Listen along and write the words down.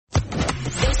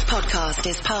podcast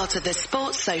is part of the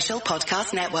Sports Social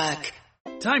Podcast Network.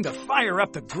 Time to fire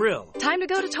up the grill. Time to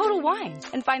go to Total Wine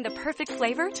and find the perfect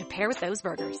flavor to pair with those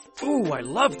burgers. Ooh, I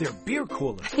love their beer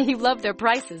cooler. You love their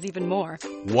prices even more.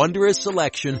 Wondrous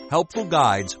selection, helpful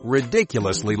guides,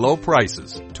 ridiculously low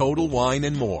prices. Total Wine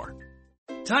and more.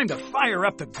 Time to fire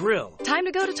up the grill. Time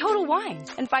to go to Total Wine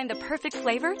and find the perfect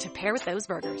flavor to pair with those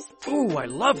burgers. Ooh, I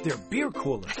love their beer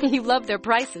cooler. You love their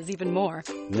prices even more.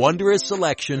 Wondrous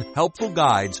selection, helpful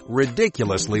guides,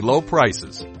 ridiculously low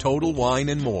prices. Total Wine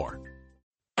and more.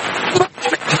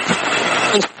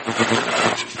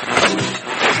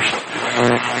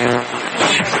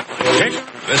 Okay,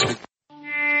 listen.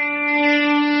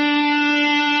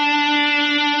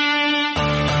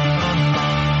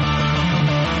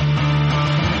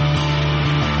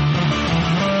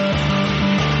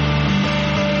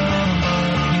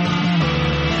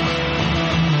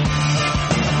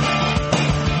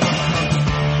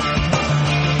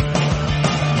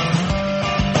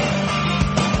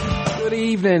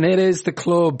 It is the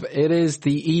club. It is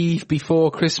the eve before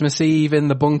Christmas Eve in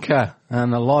the bunker,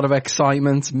 and a lot of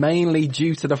excitement, mainly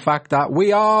due to the fact that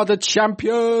we are the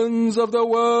champions of the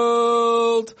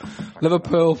world,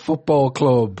 Liverpool Football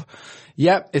Club.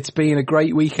 Yep, it's been a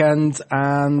great weekend,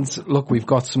 and look, we've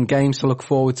got some games to look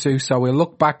forward to, so we'll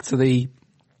look back to the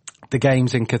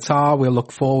games in Qatar. We'll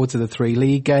look forward to the 3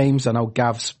 league games. I know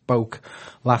Gav spoke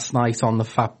last night on the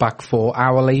Fatback 4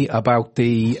 Hourly about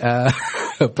the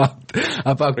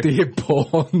about the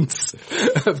importance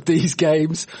of these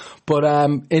games. But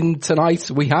in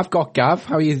tonight we have got Gav.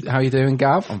 How are you doing,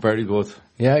 Gav? I'm very good.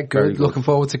 Yeah, good. Looking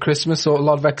forward to Christmas. So a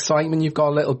lot of excitement. You've got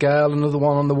a little girl, another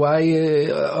one on the way.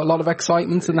 A lot of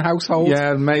excitement in the household.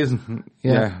 Yeah, amazing.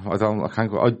 Yeah, I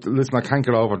can't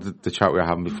get over the chat we were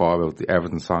having before about the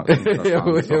Everton song.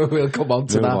 We'll come on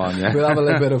to that. We'll have a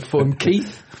little bit of fun.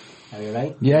 Keith? Are you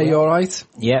right? Yeah, you alright?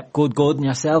 Yeah, good, and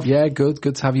yourself? Yeah, good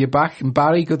to have you back. And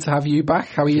Barry, good to have you back.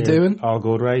 How are you doing? All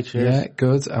good, right? Cheers. Yeah,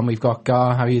 good. And we've got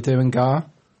Gar. How are you doing, Gar?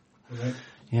 Right.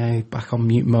 Yeah, back on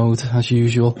mute mode as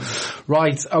usual.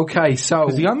 Right, okay, so...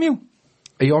 Is he on mute?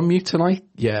 Are you on mute tonight?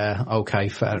 Yeah, okay,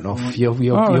 fair enough.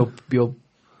 You'll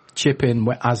chip in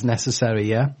as necessary,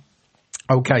 yeah?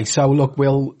 Okay, so look,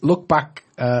 we'll look back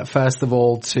first of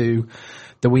all to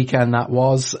the weekend that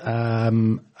was.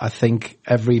 I think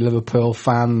every Liverpool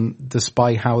fan,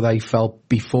 despite how they felt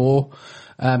before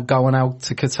going out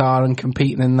to Qatar and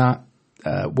competing in that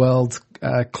World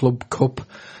Club Cup,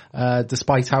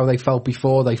 despite how they felt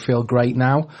before, they feel great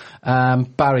now.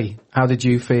 Barry, how did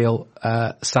you feel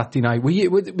Saturday night?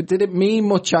 Did it mean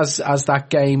much as that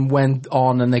game went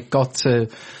on and it got to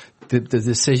the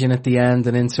decision at the end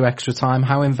and into extra time?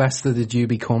 How invested did you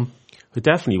become?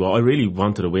 Definitely. Well, I really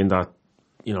wanted to win that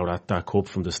cup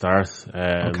from the start.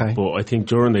 Okay. But I think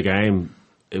during the game,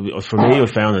 for me, I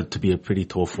found it to be a pretty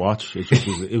tough watch.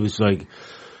 It was like,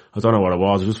 I don't know what it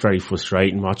was. It was very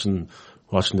frustrating watching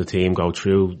the team go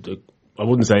through. I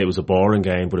wouldn't say it was a boring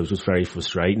game, but it was just very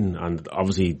frustrating. And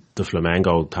obviously the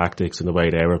Flamengo tactics and the way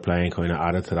they were playing kind of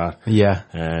added to that. Yeah.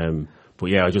 But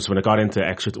yeah, when it got into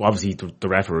extra, obviously the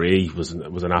referee was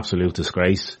an absolute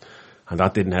disgrace, and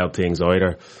that didn't help things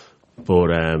either.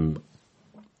 But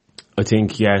I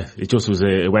think, yeah,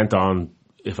 it went on.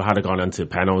 If I had gone into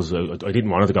penalties, I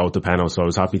didn't want it to go to penalties, so I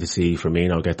was happy to see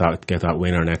Firmino get that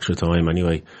winner in extra time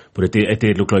anyway. But it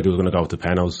did look like it was going to go to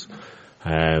penalties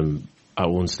at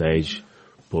one stage.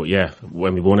 But yeah,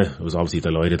 when we won it, I was obviously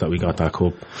delighted that we got that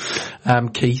cup.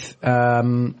 Keith,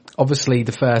 obviously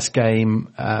the first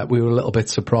game, we were a little bit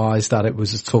surprised that it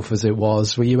was as tough as it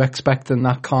was. Were you expecting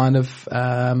that kind of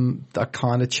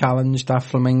challenge that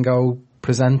Flamengo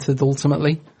presented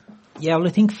ultimately? Yeah, well,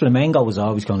 I think Flamengo was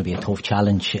always going to be a tough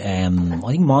challenge. I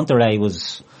think Monterrey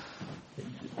was,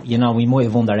 we might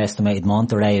have underestimated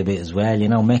Monterrey a bit as well.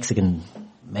 Mexican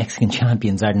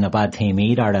champions aren't a bad team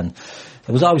either, and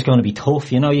it was always going to be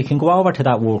tough. You can go over to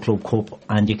that World Club Cup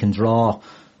and you can draw,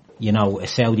 a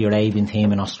Saudi Arabian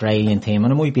team, an Australian team,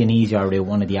 and it might be an easier route,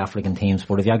 one of the African teams.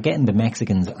 But if you're getting the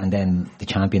Mexicans and then the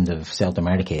champions of South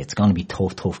America, it's going to be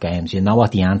tough games. You know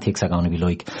what the antics are going to be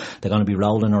like. They're going to be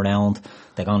rolling around.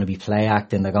 They're going to be play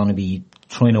acting. They're going to be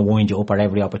trying to wind you up at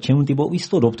every opportunity. But we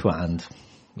stood up to it and,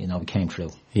 we came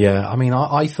through. Yeah, I mean,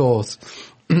 I thought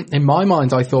in my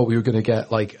mind, I thought we were going to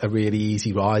get like a really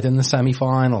easy ride in the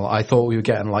semi-final. I thought we were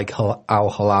getting like Al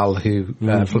Hilal, who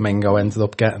Flamingo ended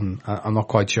up getting. I'm not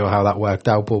quite sure how that worked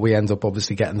out, but we ended up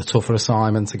obviously getting the tougher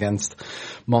assignment against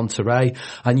Monterrey.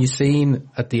 And you've seen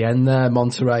at the end there,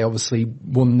 Monterrey obviously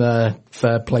won the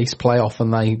third place playoff,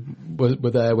 and they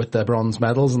were there with their bronze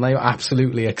medals, and they were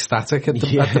absolutely ecstatic at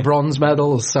the bronze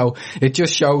medals. So it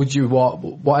just showed you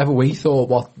whatever we thought,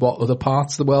 what other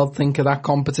parts of the world think of that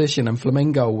competition. And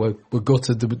Flamingo were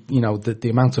gutted, the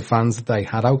amount of fans that they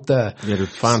had out there. Yeah, the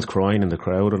fans crying in the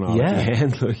crowd and all. Yeah.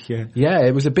 At the end, Yeah,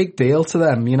 it was a big deal to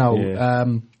them,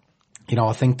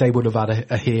 I think they would have had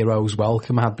a hero's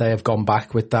welcome had they have gone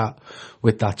back with that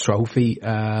trophy.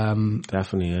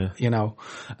 Definitely, yeah.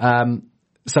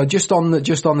 So just on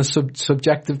the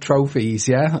subjective trophies,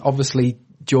 yeah, obviously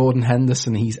Jordan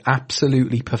Henderson, he's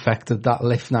absolutely perfected that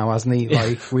lift now, hasn't he?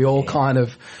 Like we all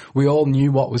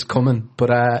knew what was coming, but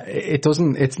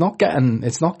it's not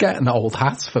getting old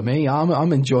hats for me.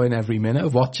 I'm enjoying every minute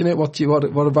of watching it. What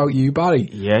about you, Barry?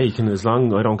 Yeah, you can,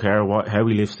 I don't care how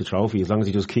he lifts the trophy, as long as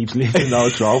he just keeps lifting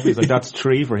those trophies. Like that's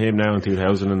 3 for him now in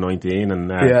 2019,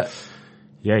 and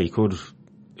he could.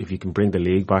 If you can bring the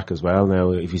league back as well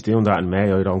now, if he's doing that in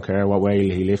May, I don't care what way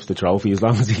he lifts the trophy, as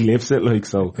long as he lifts it, like,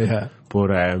 so. Yeah.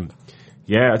 But, I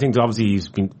think obviously he's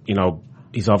been,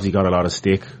 he's obviously got a lot of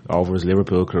stick over his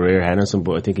Liverpool career, Henderson,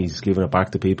 but I think he's giving it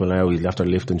back to people now. He's after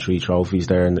lifting 3 trophies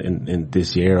there in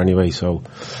this year anyway, so,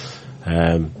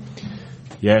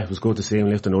 it was good to see him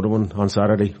lift another one on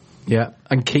Saturday. Yeah.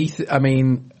 And Keith, I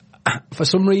mean, for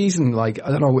some reason, like,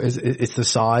 I don't know, it's the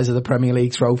size of the Premier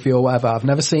League trophy or whatever. I've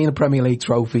never seen a Premier League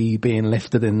trophy being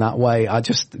lifted in that way.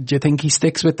 Do you think he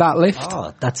sticks with that lift?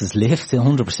 Oh, that's his lift,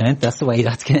 100%. That's the way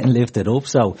that's getting lifted up.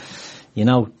 So,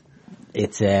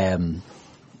 it's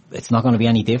not going to be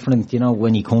any different,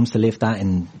 when he comes to lift that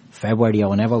in February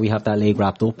or whenever we have that league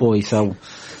wrapped up, boys. So,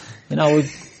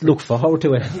 look forward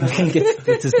to it. I think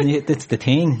it's the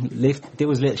thing. There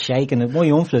was a little shake, and my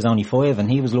uncle is only 5, and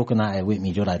he was looking at it with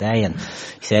me the other day, and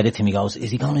he said it to me, he goes,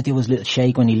 is he going to do his little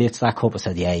shake when he lifts that cup? I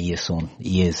said, yeah, he is, son.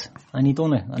 He is. And he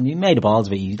done it. And he made the balls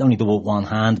of it. He only do it with one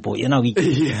hand, but, he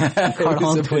got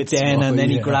onto it then, and then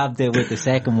he grabbed it with the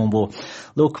second one. But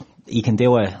look, he can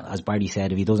do it, as Barry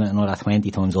said. If he does it another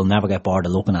 20 times, he'll never get bored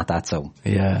of looking at that. So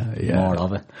more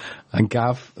of it. And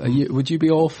Gav, would you be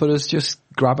all for us just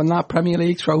grabbing that Premier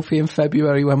League trophy in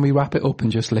February when we wrap it up and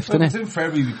just lifting it? In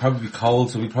February we'd probably be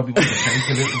cold, so we probably want to shake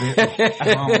a little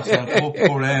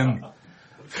bit.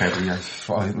 February,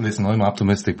 listen, I'm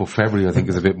optimistic, but February I think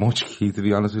is a bit much, Keith, to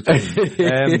be honest with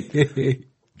you.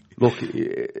 Look,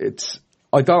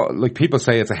 people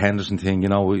say it's a Henderson thing,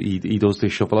 he does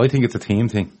this shuffle. I think it's a team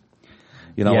thing.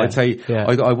 I'd say,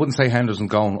 I wouldn't say Henderson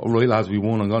going, right lads, we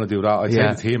won, I'm going to do that. I'd say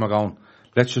the team are going,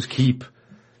 let's just keep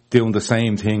doing the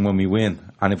same thing when we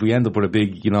win. And if we end up with a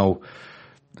big,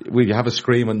 we have a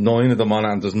screen with 9 of them on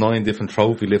it, and there's 9 different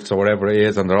trophy lifts or whatever it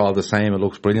is, and they're all the same, it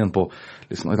looks brilliant. But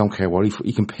listen, I don't care what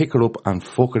he can pick it up and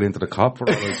fuck it into the cop for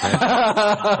all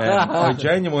I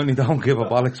genuinely don't give a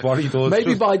bollocks what he does.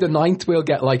 Maybe by the 9th we'll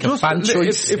get like a fan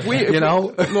choice.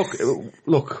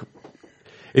 Look,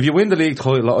 if you win the league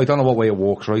title, I don't know what way it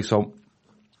works, right? So,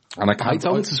 and I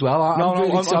don't as well.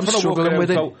 I'm struggling with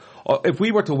it. So, if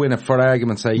we were to win it, for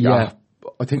argument's sake, I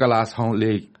think our last home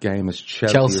league game is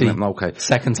Chelsea. Okay.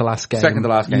 Second to last game.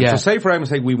 Yeah. So say for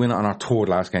argument's sake we win it on our 3rd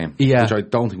last game. Yeah. Which I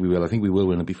don't think we will. I think we will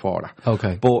win it before that.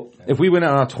 Okay. But if we win it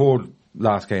on our 3rd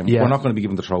last game, we're not going to be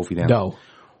given the trophy then. No.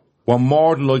 We're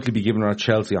more than likely be giving it at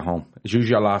Chelsea at home. It's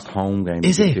usually our last home game.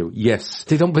 Is it? Yes.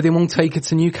 But they won't take it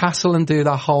to Newcastle and do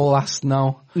that whole last, it's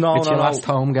your last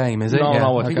home game, is it?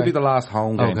 No, I think it'll be the last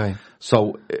home game. Okay.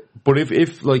 So, but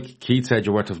if like Keith said,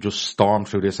 you were to just storm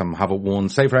through this and have it won,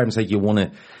 say for argument's sake you won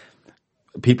it,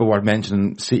 people were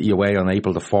mentioning City away on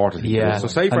April the 4th. Yeah. So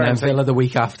say for argument's sake, Villa the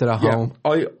week after at home.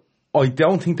 I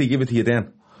don't think they give it to you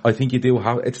then. I think you do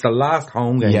have, it's the last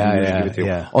home game you usually give it to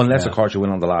you. Unless of course you win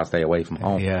on the last day away from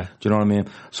home. Yeah. Do you know what I mean?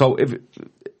 So if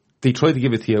they try to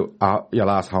give it to you at your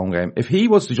last home game, if he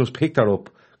was to just pick that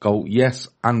up, go, yes,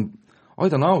 and I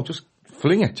don't know, just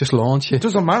fling it. Just launch it. It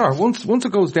doesn't matter. Once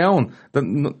it goes down,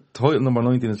 the title number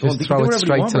 19 is just throw it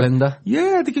straight to Linda.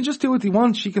 Yeah, they can just do what they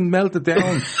want. She can melt it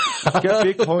down, get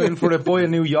Bitcoin for it, buy a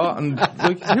new yacht, and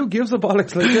like, who gives a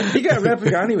bollocks? Like, you get a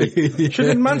replica anyway.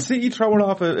 Should Man City throw it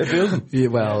off a building? Yeah,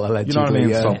 well, allegedly. You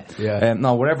know what I mean? So,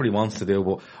 no, whatever he wants to do,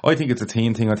 but I think it's a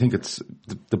team thing. I think it's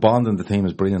the bond in the team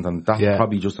is brilliant, and that's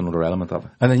probably just another element of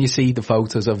it. And then you see the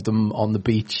photos of them on the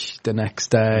beach the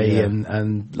next day,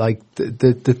 and like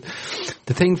the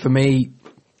thing for me,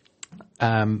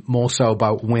 more so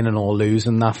about winning or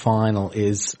losing that final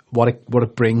is what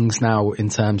it brings now in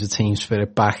terms of team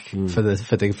spirit back for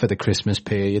the Christmas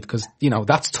period, because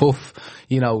that's tough.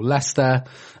 Leicester,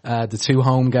 the 2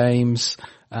 home games,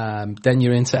 then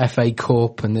you're into FA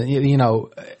Cup, and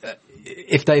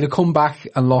if they'd have come back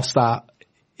and lost that,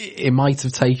 it might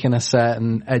have taken a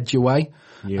certain edge away.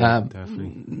 Yeah,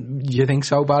 definitely. Do you think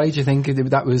so, Barry? Do you think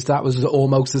that was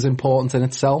almost as important in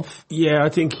itself? Yeah, I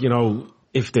think,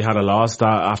 if they had a loss that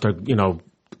after, going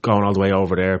all the way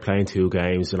over there, playing 2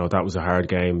 games, that was a hard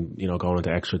game, going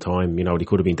into extra time. They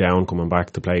could have been down coming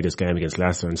back to play this game against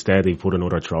Leicester. Instead, they put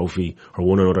another trophy or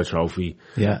won another trophy.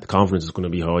 Yeah. The confidence is going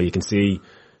to be high. You can see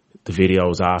the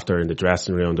videos after in the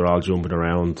dressing room, they're all jumping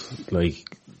around. Like,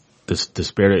 the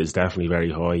spirit is definitely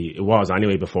very high. It was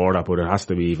anyway before that, but it has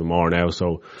to be even more now.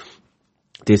 So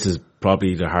this is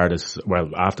probably the hardest,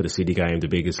 after the City game, the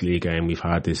biggest league game we've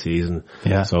had this season.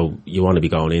 Yeah. So you want to be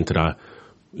going into that,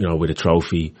 with a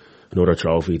trophy, another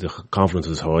trophy. The confidence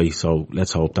is high, so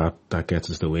let's hope that gets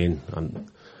us the win.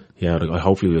 And yeah,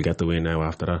 hopefully we'll get the win now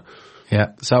after that.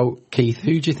 Yeah. So Keith,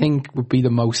 who do you think would be the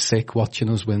most sick watching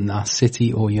us win that,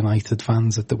 City or United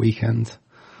fans at the weekend?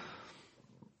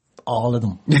 All of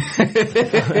them.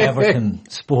 Everton,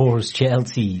 Spurs,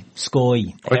 Chelsea,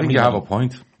 Sky. I think you have a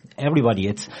point. Everybody.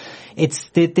 It's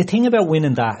the thing about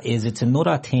winning that is it's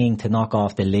another thing to knock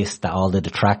off the list that all the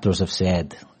detractors have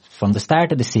said. From the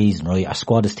start of the season, right, our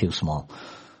squad is too small.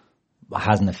 It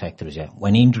hasn't affected us yet.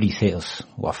 When injuries hit us,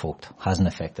 we're fucked. Hasn't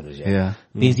affected us yet. Yeah.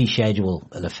 Busy schedule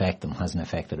will affect them. Hasn't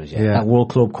affected us yet. Yeah. That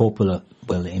World Club Cup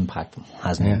will impact them.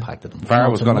 Hasn't impacted them. VAR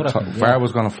was going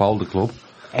to fold the club.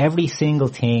 Every single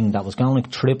thing that was going to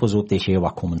trip us up this year,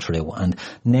 we're coming through. And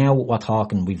now we're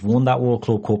talking, we've won that World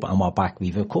Club Cup and we're back.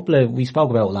 We spoke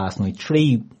about it last night,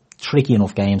 3 tricky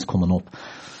enough games coming up.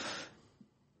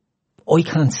 I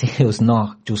can't see us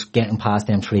not just getting past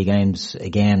them 3 games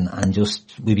again and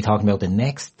we'll be talking about the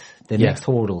next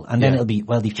hurdle. And then it'll be,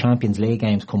 the Champions League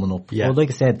games coming up. Yeah. Well, like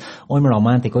I said, I'm a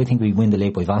romantic. I think we win the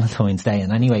league by Valentine's Day.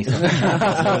 And anyway, so it's going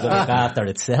to look after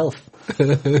itself.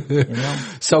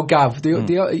 So Gav,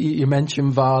 you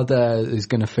mentioned Varda is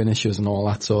going to finish us and all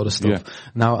that sort of stuff. Yeah.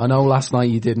 Now, I know last night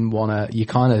you didn't want to,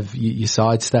 you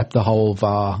sidestepped the whole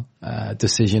VAR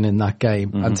decision in that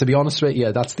game. And to be honest with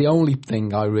you, that's the only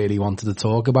thing I really wanted to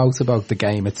talk about the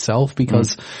game itself,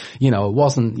 because, it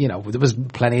wasn't, there was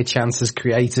plenty of chances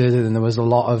created and there was a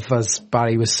lot of, as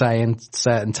Barry was saying,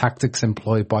 certain tactics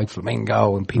employed by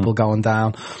Flamingo and people going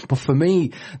down. But for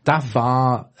me, that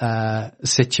VAR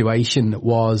situation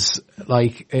was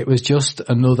it was just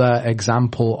another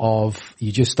example of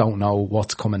you just don't know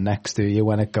what's coming next to you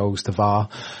when it goes to VAR.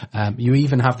 You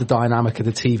even have the dynamic of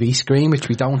the TV screen, which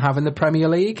we don't have in the Premier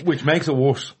League. Which makes it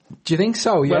worse. Do you think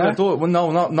so? Yeah.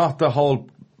 No, not the whole...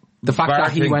 The fact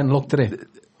that he went and looked at it.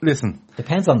 Listen.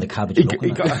 Depends on the cabbage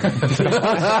looking at.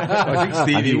 I think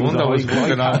Stevie Wonder was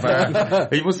looking at VAR.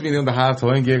 He must have been doing the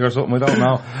half-time gig or something, I don't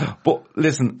know. But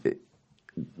listen,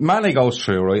 Mane goes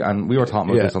through, right, and we were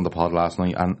talking about this on the pod last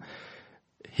night, and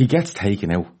he gets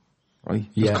taken out, right?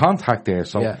 There's contact there,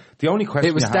 so the only question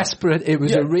it was desperate. It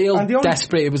was a real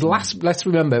desperate. It was let's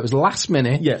remember, it was last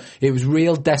minute. Yeah. It was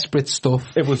real desperate stuff.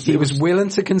 He was willing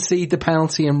to concede the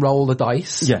penalty and roll the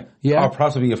dice. Yeah. Yeah. Or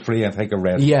possibly a free and take a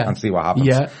red and see what happens.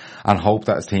 Yeah. And hope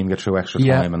that his team get through extra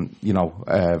time and,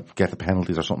 get the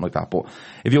penalties or something like that. But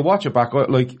if you watch it back,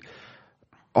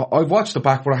 I've watched the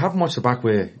back, but I haven't watched the back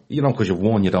where, because you've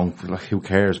won, you don't, who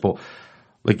cares? But,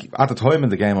 at the time in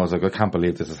the game, I was like, I can't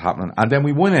believe this is happening. And then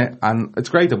we win it, and it's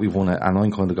great that we've won it, and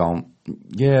I'm kind of going,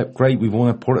 yeah, great, we've won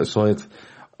it, put it aside.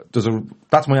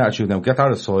 That's my attitude now, get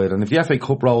that aside. And if the FA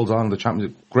Cup rolls on, the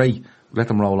Champions League, great, let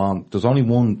them roll on. There's only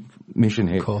one mission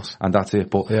here, and that's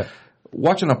it. But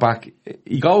watching it back,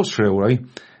 he goes through, right?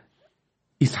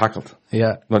 He's tackled.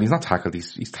 Yeah. Well, he's not tackled.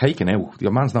 He's taken out.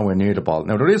 Your man's nowhere near the ball.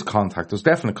 Now, there is contact. There's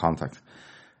definite contact.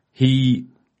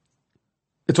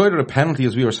 It's either a penalty,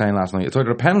 as we were saying last night. It's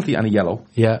either a penalty and a yellow.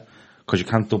 Yeah. Because you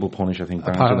can't double punish, I think.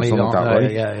 Apparently not. Like that,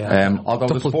 right? Yeah.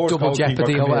 Although double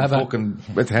jeopardy or whatever. Fucking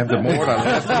attempted more than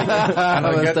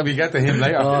and we get to him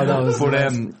later.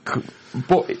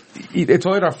 But it's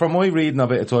either, from my reading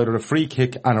of it, it's either a free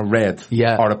kick and a red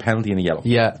or a penalty and a yellow.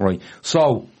 Yeah. Right.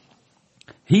 So,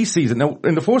 he sees it. Now,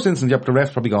 in the first instance, the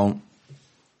ref's probably going,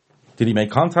 did he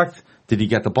make contact? Did he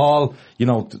get the ball?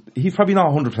 He's probably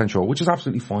not 100% sure, which is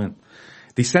absolutely fine.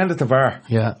 They send it to VAR.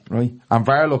 Yeah. Right? And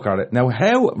VAR look at it. Now,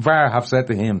 how VAR have said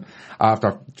to him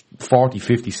after 40,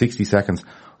 50, 60 seconds,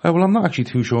 well, I'm not actually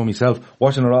too sure myself,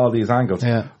 watching at all these angles.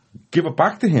 Yeah. Give it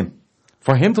back to him.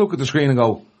 For him to look at the screen and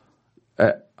go,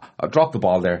 drop the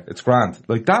ball there. It's grand.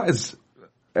 That is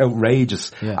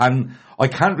outrageous. Yeah. And I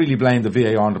can't really blame the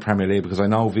VAR in the Premier League because I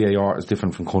know VAR is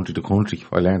different from country to country.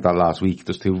 I learned that last week.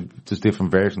 There's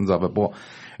different versions of it, but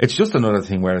it's just another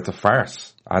thing where it's a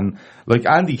farce. And like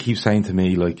Andy keeps saying to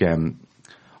me, like,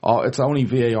 it's only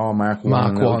VAR Mark 1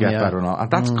 and it'll get better and all.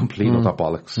 And that's complete utter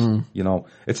bollocks. You know,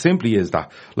 it simply is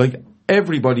that. Like,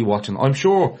 everybody watching, I'm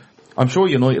sure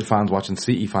United fans watching,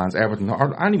 City fans, Everton,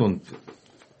 or anyone,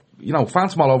 you know,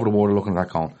 fans from all over the world are looking at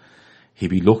that going, he'd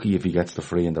be lucky if he gets the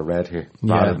free and the red here,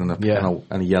 rather than a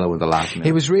yellow in the last minute.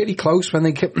 It was really close when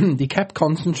they kept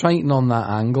concentrating on that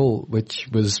angle, which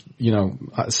was, you know,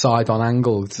 side on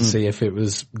angle to see if it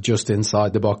was just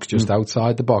inside the box, just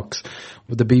outside the box.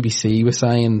 What the BBC were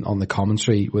saying on the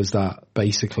commentary was that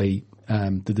basically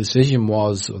the decision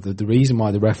was, or the reason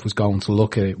why the ref was going to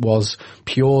look at it was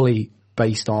purely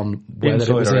based on whether inside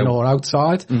it was in or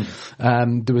outside.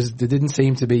 There didn't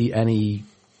seem to be any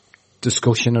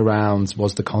discussion around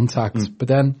was the contact, but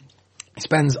then he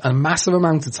spends a massive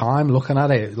amount of time looking at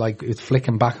it, like it's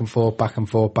flicking back and forth,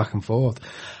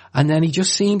 and then he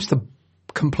just seems to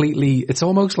completely, it's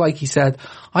almost like he said,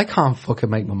 I can't fucking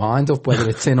make my mind up whether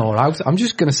it's in or out. I'm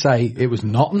just going to say it was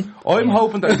nothing. I'm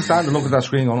hoping that I stand and look at that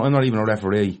screen going, I'm not even a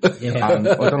referee. And I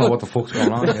don't know what the fuck's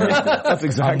going on here. That's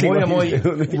exactly why am I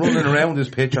running around this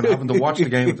pitch and having to watch the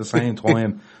game at the same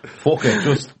time? Fuck it,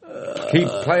 just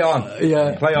play on.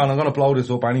 Play on. I'm going to blow this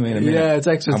up anyway in a minute. Yeah, it's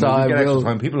extra time. Extra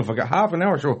time. People will forget half an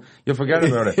hour, sure. You'll forget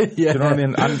about it. You know what I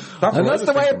mean? And that's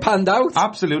the way it panned out.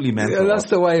 Absolutely mental. That's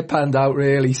the way it panned out,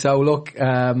 really. So look,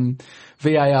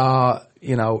 VAR,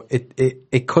 you know,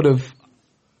 it could have,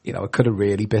 you know, it could have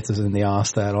really bit us in the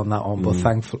arse there on that one, but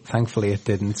thankfully it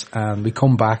didn't. And we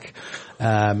come back,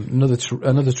 another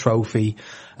trophy,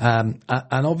 and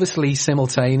obviously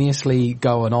simultaneously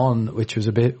going on, which was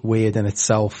a bit weird in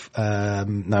itself.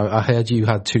 Now I heard you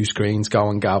had two screens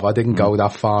going, Gav. I didn't go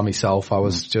that far myself. I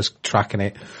was just tracking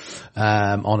it,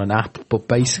 on an app, but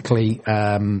basically,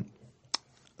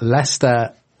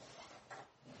 Leicester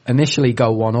initially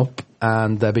go 1-up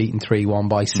and they're beaten 3-1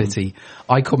 by City.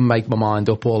 I couldn't make my mind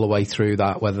up all the way through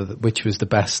that, which was the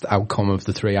best outcome of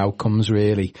the three outcomes,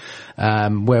 really.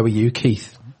 Where were you,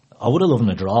 Keith? I would have loved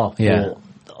a draw. Yeah.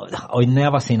 I'd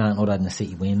never seen anything other than the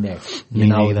City win there. Me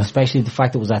neither. Especially the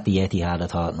fact it was at the Etihad. I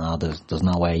thought, no, there's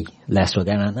no way Leicester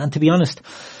again. And to be honest,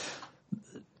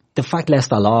 the fact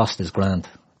Leicester lost is grand.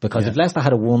 Because if Leicester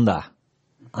had won that,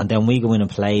 and then we go in and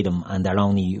play them, and they're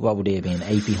only, what would they have been,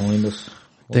 8 behind us?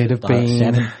 They'd have been,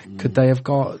 7. They could have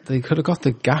got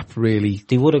the gap, really.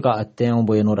 They would have got it down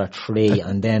by another 3,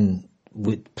 and then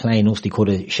with playing us, they could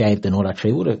have shaved another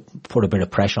 3, would have put a bit of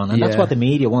pressure on. And that's what the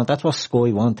media want, that's what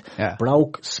Sky want. Yeah.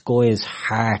 Broke Sky's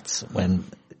hearts when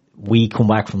we come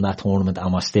back from that tournament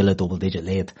and we're still a double-digit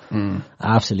lead.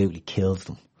 Absolutely kills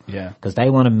them. Yeah. Because they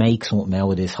want to make something out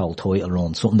of this whole title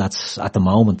run, something that's at the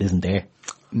moment isn't there.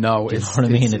 No, it's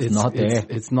not there.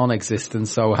 It's non-existent.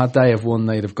 So had they have won,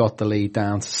 they'd have got the lead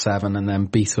down to 7, and then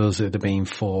beat us, it'd have been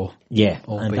 4. Yeah,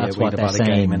 and that's what they're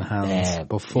saying. Game in hand.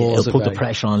 But it'll put the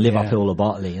pressure on Liverpool to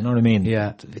bottle it. You know what I mean?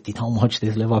 Yeah. If they don't watch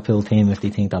this Liverpool team, if they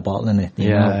think they're bottling it,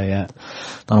 you know? Yeah.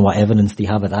 Don't know what evidence they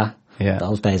have of that. Yeah.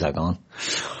 Those days are gone.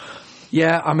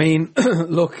 Yeah, I mean,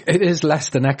 look, it is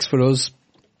Leicester next for us.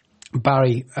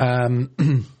 Barry,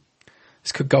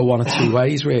 this could go one of two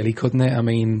ways, really, couldn't it? I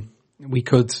mean, we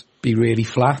could be really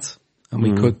flat, and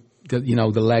we could, you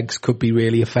know, the legs could be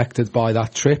really affected by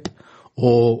that trip,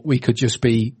 or we could just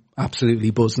be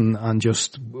absolutely buzzing and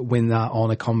just win that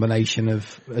on a combination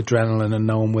of adrenaline and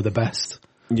knowing we're the best.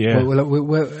 Yeah.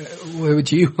 Where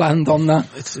would you land on that?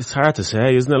 It's hard to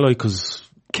say, isn't it? Like, cause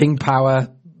King Power.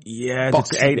 Yeah,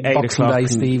 it's 8 o'clock. Day,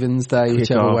 Stevens Day,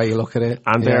 whichever way you look at it.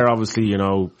 And they're obviously, you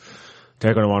know,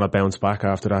 they're going to want to bounce back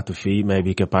after that defeat,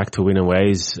 maybe get back to winning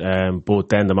ways. But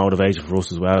then the motivation for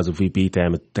us as well is if we beat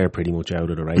them, they're pretty much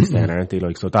out of the race then, aren't they?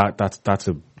 Like, so that's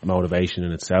a motivation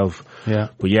in itself. Yeah.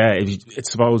 But yeah,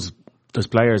 it's suppose there's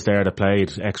players there that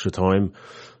played extra time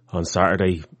on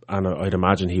Saturday, and I'd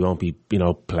imagine he won't be, you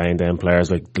know, playing them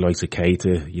players like the likes of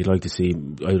Keita. You'd like to see,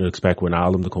 I would expect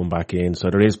Wijnaldum to come back in. So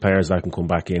there is players that can come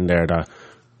back in there that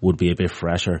would be a bit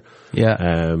fresher.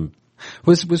 Yeah.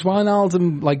 Was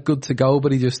Wijnaldum like good to go,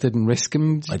 but he just didn't risk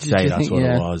him? I'd say that's what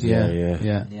it was.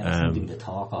 Yeah. Something to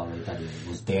talk alright that he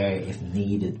was there if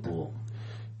needed, but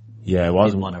yeah, it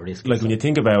wasn't want to risk. Like when you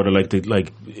think about it,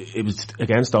 like it was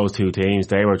against those two teams,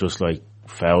 they were just like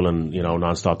fouling, you know,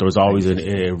 non-stop. There was always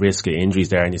a risk of injuries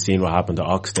there, and you've seen what happened to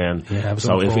Ox then. Yeah, it was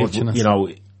so if you know,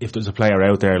 if there's a player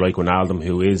out there like Wijnaldum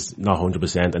who is not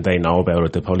 100% and they know about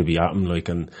it, they'll probably be at him.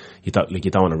 And you don't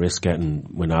want to risk getting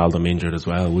Wijnaldum injured as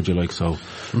well, would you?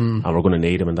 And we're going to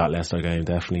need him in that Leicester game,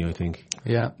 definitely, I think.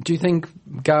 Yeah. Do you think,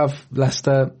 Gav,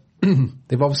 Leicester,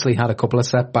 they've obviously had a couple of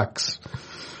setbacks.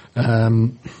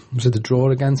 Was it the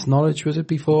draw against Norwich, was it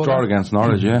before? Draw against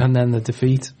Norwich, yeah. And then the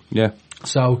defeat. Yeah.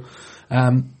 So,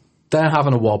 they're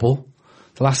having a wobble.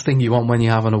 The last thing you want when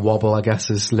you're having a wobble, I guess,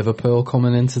 is Liverpool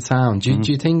coming into town. Do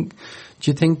you think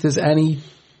there's any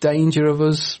danger of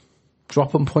us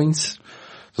dropping points?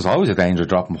 There's always a danger of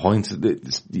dropping points.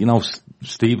 You know,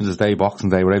 Stevens' Day, Boxing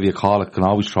Day, whatever you call it, can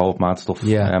always throw up mad stuff.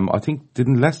 Yeah. I think,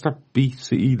 didn't Leicester beat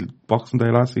City Boxing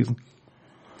Day last season?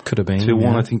 Could have been. 2-1,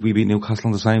 yeah. I think we beat Newcastle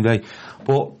on the same day.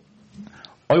 But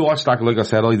I watched that, like I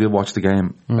said, I did watch the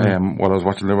game while I was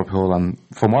watching Liverpool, and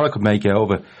from what I could make out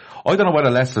of it, I don't know whether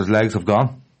Leicester's legs have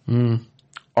gone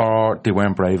or they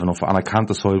weren't brave enough, and I can't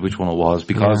decide which one it was,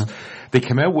 because they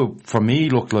came out with, for me,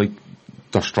 looked like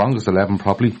their strongest 11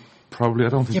 probably. I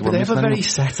don't think. Yeah, but they have a very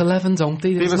set 11, don't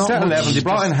they? They have a set 11. They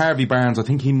brought in Harvey Barnes. I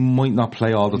think he might not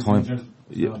play all the time.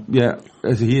 Yeah.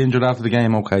 Is he injured after the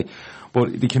game? Okay.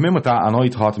 But they came in with that, and I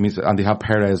thought to me, and they had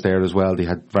Perez there as well. They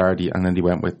had Vardy, and then they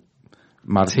went with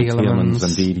Madison Tielemans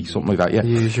and Didi, something like that. Yeah. The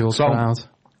usual crowd.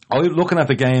 Looking at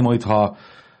the game, I thought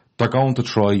they are going to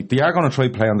try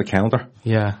play on the counter.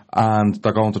 Yeah. And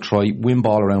they're going to try win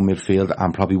ball around midfield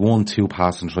and probably 1-2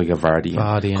 pass and try to get Vardy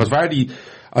in. Because Vardy,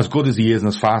 as good as he is and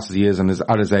as fast as he is and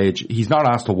at his age, he's not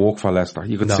asked to walk for Leicester.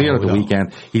 You could see it at the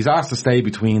weekend. He's asked to stay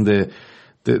between the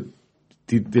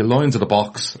lines of the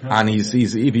box, and he's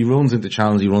if he runs into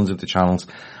channels, he runs into channels.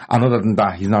 And other than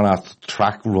that, he's not asked to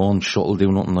track, run, shuttle,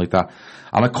 do nothing like that.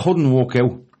 And I couldn't work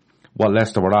out what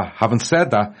Leicester were at. Having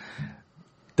said that,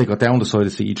 they got down the side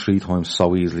of City 3 times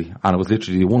so easily, and it was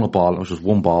literally they won a ball. It was just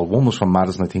one ball. One was from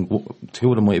Maddison, I think. 2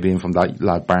 of them might have been from that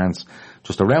lad Barnes,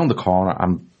 just around the corner,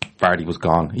 and Vardy was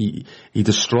gone. He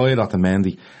destroyed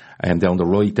Otamendi down the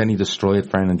right. Then he destroyed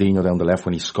Fernandinho down the left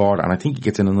when he scored, and I think he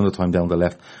gets in another time down the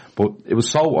left. But it was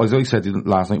so, as I said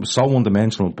last night, it was so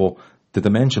one-dimensional, but the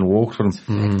dimension worked for him.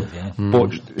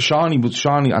 But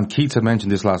Shawnee, and Keith had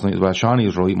mentioned this last night as well, Shawnee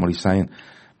is right in what he's saying.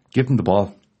 Give them the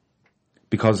ball.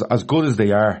 Because as good as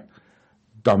they are,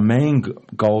 their main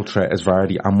goal threat is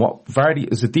Vardy, and Vardy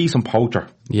is a decent poacher.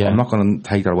 Yeah. I'm not going to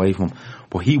take that away from him,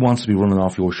 but he wants to be running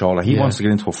off your shoulder. He wants to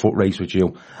get into a foot race with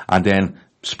you, and then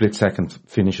split second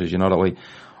finishes, you know that way.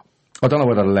 I don't know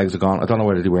whether the legs are gone. I don't know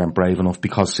whether they weren't brave enough,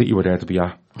 because City were there to be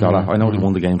at. I know they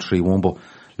won the game 3-1, but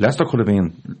Leicester could have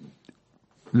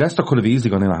easily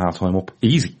gone in at half time up.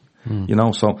 Easy. You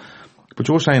know, so, but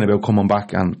you're saying about coming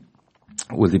back and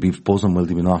will they be buzzing, will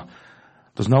they be not?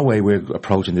 There's no way we're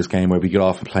approaching this game where we get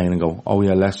off a plane and go, oh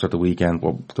yeah, Leicester at the weekend.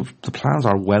 Well, the plans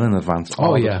are well in advance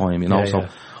all the time, you know.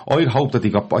 I'd hope that I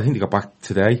think they got back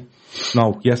today.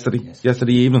 No,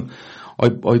 yesterday evening.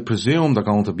 I presume they're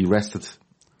going to be rested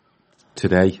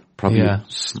today. Probably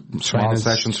small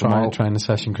session tomorrow. Training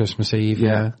session Christmas Eve.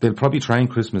 Yeah. They'll probably train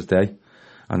Christmas Day,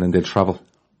 and then they'll travel.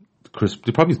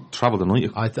 They probably travel the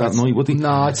night. That night, would they? No,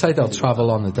 I'd say they'll travel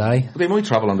on the day. They might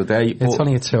travel on the day. It's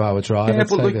only a 2-hour drive. Yeah,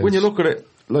 but like, when you look at it,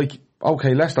 like,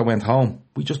 okay, Leicester went home.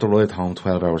 We just arrived home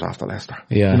 12 hours after Leicester.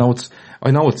 Yeah. You know,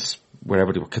 I know it's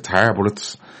wherever they were, Qatar, but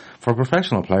it's, for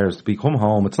professional players to be come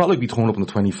home, it's not like we turn up on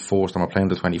the 24th and we're playing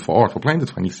the 24th. We're playing the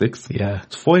 26th. Yeah.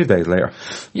 It's 5 days later.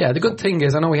 Yeah, the good thing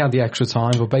is, I know we had the extra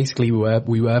time, but basically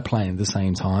we were playing the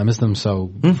same time as them,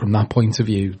 so from that point of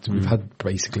view, we've had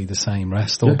basically the same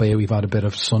rest, albeit we've had a bit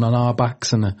of sun on our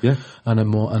backs and a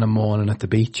morning at the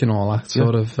beach and all that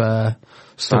sort of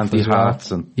stuff as well.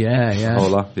 Hats and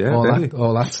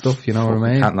all that stuff, you know what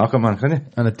I mean? Can't knock it, man, can you?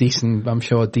 And a decent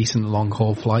long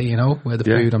haul flight, you know, where the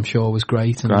food I'm sure was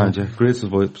great. And Grace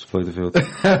was supplied the food.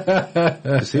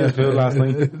 Did you see his food last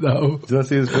night? No. Did I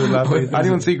see his food last night?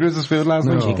 Anyone see Grace's food last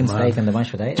night? Chicken steak and the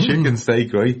mashed potato. Chicken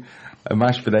steak, right? A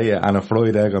mashed potato and a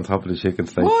fried egg on top of the chicken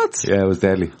steak. What? Yeah, it was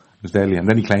deadly. And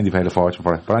then he claimed he paid a fortune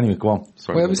for it. But anyway, go on.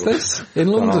 Sorry, where was this? In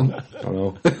London? I don't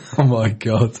know. Oh my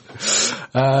God.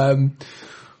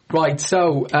 Right,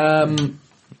 so,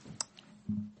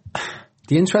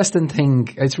 the interesting thing,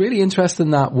 it's really interesting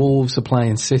that Wolves are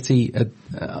playing City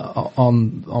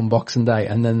on Boxing Day,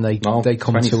 and then they come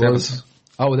 27th. To us.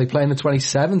 Oh, they playing the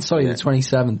 27th? Sorry, the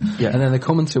 27th. Yeah. And then they're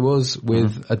coming to us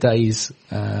with a day's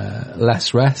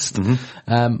less rest.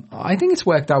 I think it's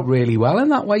worked out really well in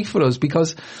that way for us,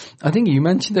 because I think you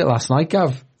mentioned it last night,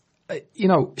 Gav. You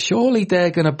know, surely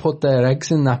they're going to put their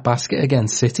eggs in that basket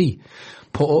against City.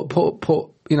 Put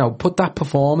put that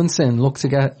performance in, look to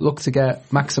get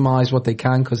maximise what they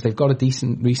can, because they've got a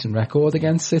decent recent record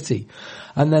against City,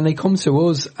 and then they come to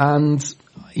us, and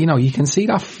you can see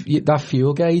that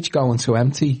fuel gauge going to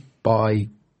empty by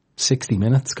 60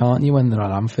 minutes, can't you, when they're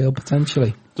at Anfield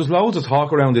potentially? There's loads of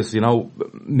talk around this,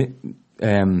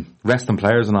 resting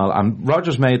players and all, and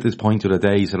Rodgers made this point the other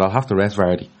day. He said, I'll have to rest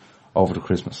Vardy over the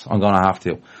Christmas. I'm going to have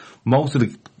to. Most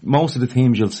of the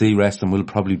teams you'll see resting will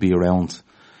probably be around,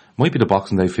 might be the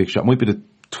Boxing Day fixture, it might be the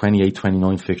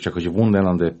 28-29 fixture, because you've won then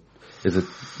on is it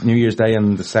New Year's Day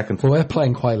and the 2nd? Well, we're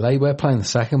playing quite late. We're playing the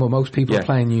 2nd, but most people are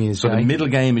playing New Year's Day. So the middle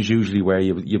game is usually where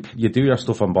you do your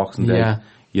stuff on Boxing Day. Yeah.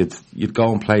 You'd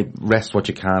go and play, rest what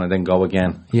you can, and then go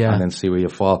again. Yeah. And then see where you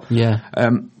fall. Yeah.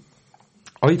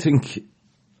 I think,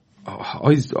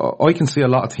 I can see a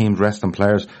lot of teams resting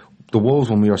players. The Wolves,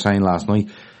 when we were saying last night,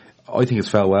 I think it's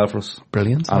fell well for us.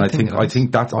 Brilliant. And I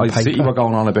think that City were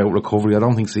going on about recovery. I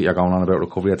don't think City are going on about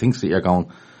recovery. I think City are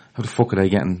going, how the fuck are they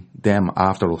getting them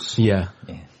after us? Yeah.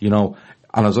 And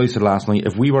as I said last night,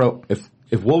 if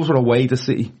Wolves were away to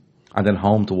City and then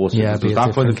home to us,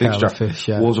 that kind of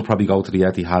fixture, Wolves will probably go to the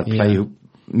Etihad, play,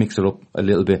 mix it up a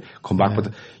little bit, come back.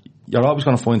 But you're always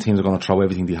going to find teams are going to throw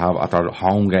everything they have at their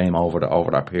home game over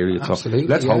that period. Absolutely,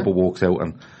 so let's hope it works out,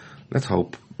 and let's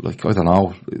hope, I don't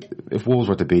know, if Wolves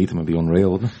were to beat them, it'd be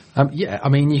unreal, wouldn't it? I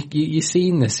mean, you've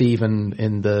seen this even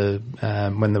in the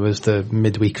when there was the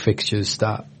midweek fixtures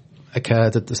that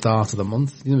occurred at the start of the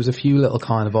month. There was a few little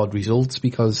kind of odd results,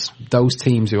 because those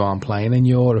teams who aren't playing in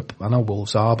Europe, I know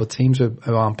Wolves are, but teams who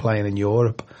aren't playing in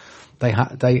Europe, they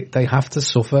have to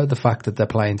suffer the fact that they're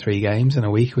playing 3 games in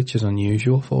a week, which is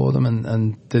unusual for them,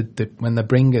 and when they're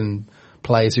bringing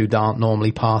players who aren't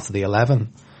normally part of the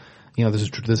 11,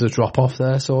 there's a drop off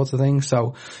there, sort of thing.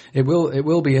 So it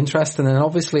will be interesting. And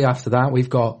obviously after that we've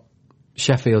got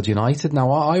Sheffield United.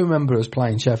 Now I remember us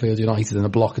playing Sheffield United in a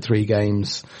block of 3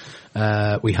 games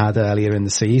we had earlier in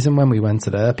the season when we went to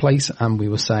their place, and we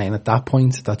were saying at that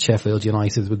point that Sheffield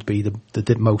United would be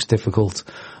the most difficult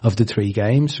of the 3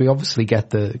 games. We obviously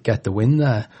get the win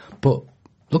there, but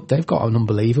look, they've got an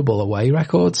unbelievable away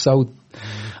record. So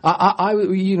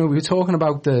we were talking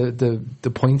about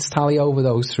the points tally over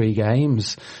those 3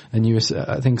 games, and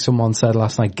I think someone said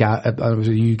last night,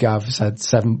 Gav said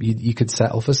 7. You could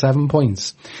settle for 7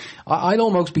 points. I'd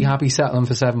almost be happy settling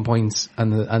for 7 points,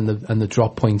 and the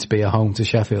drop points be a home to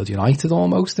Sheffield United,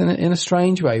 almost in a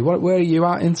strange way. Where are you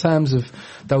at in terms of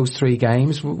those 3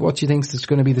 games? What do you think is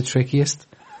going to be the trickiest?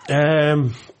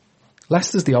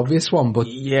 Leicester's the obvious one, but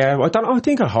yeah, I don't know. I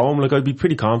think at home, I'd be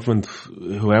pretty confident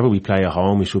whoever we play at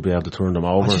home, we should be able to turn them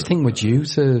over. I just think we're due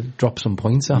to drop some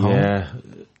points at home. Yeah.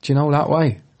 Do you know that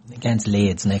way? Against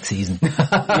Leeds next season. But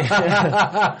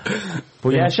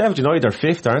yeah, Sheffield United are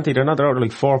 5th, aren't they? They're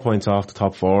 4 points off the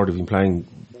top 4. They've been playing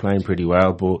pretty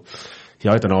well, but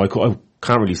I don't know. I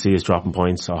can't really see us dropping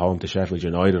points at home to Sheffield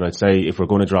United. I'd say if we're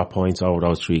going to drop points over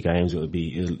those 3 games, it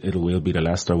will be the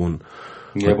Leicester one.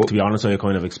 Yeah, but to be honest, I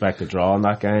kind of expect a draw in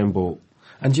that game, but...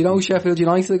 And do you know who Sheffield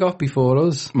United got before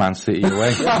us? Man City away.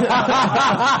 Isn't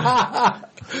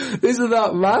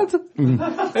that mad?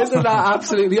 Isn't that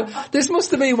absolutely... This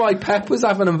must have been why Pep was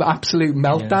having an absolute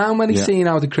meltdown when he's seen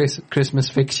how the Christmas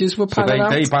fixtures were panning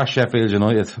out. So they bash Sheffield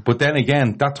United. But then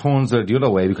again, that turns it the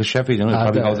other way, because Sheffield United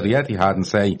probably go to the Etihad and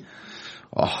say,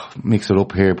 mix it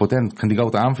up here. But then can they go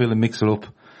to Anfield and mix it up?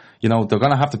 They're going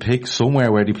to have to pick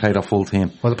somewhere where they play their full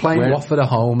team. Well, they're playing Watford at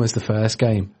home as the first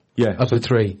game. Yeah. Of the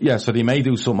 3. Yeah, so they may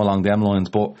do something along them lines,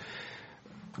 but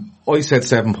I said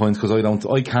 7 points because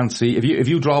I can't see, if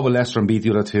you draw with Leicester and beat the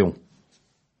other 2,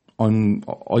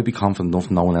 I'd be confident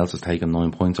enough no one else has taken 9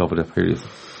 points over the period.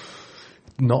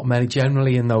 Not many.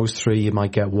 Generally in those 3 you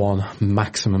might get 1,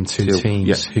 maximum 2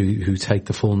 teams who take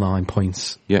the full 9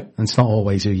 points. Yeah. And it's not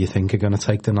always who you think are going to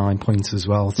take the 9 points as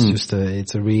well. It's just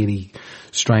it's a really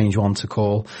strange one to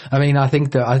call. I mean, I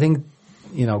think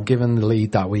given the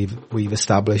lead that we've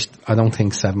established, I don't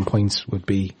think 7 points would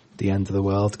be the end of the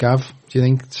world. Gav, do you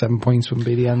think 7 points wouldn't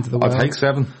be the end of the world? I'd take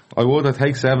 7. I'd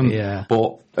take 7. Yeah.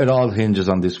 But it all hinges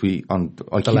on this week. I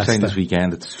keep saying this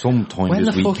weekend. It's sometime when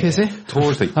this week. When the fuck is it?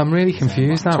 Thursday. I'm really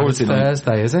confused now. It's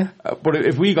Thursday, is it? But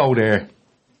if we go there,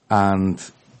 and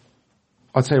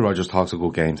I'd say Rodgers talks a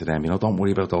good game to them. Don't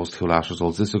worry about those 2 last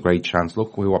results. This is a great chance.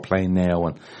 Look, we were playing now,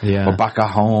 and we're back at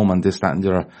home, and this, that, and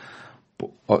the other.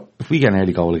 But if we get an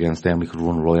early goal against them, we could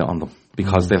run riot on them,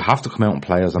 because they'll have to come out and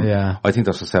play us. And I think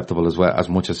they're susceptible as well, as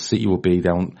much as City would be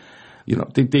down.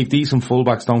 They've decent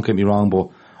fullbacks, don't get me wrong, but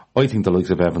I think the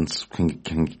likes of Evans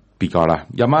can be got at.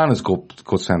 Your man is good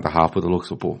centre half with the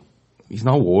looks of it, but he's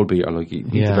no world beater. He's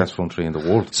the best front 3 in the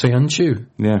world. Soyuncu.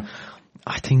 Yeah.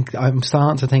 I think I'm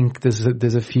starting to think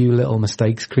there's a few little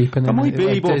mistakes creeping in. Might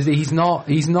be, but he's not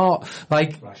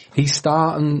like he's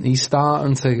starting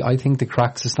to. I think the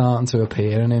cracks are starting to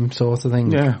appear in him, sort of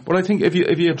thing. Yeah, but I think if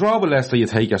you draw with Leicester, you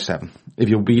take your 7. If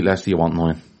you beat Leicester, you want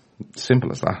 9.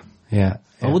 Simple as that. Yeah.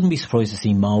 I wouldn't be surprised to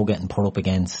see Mo getting put up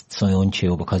against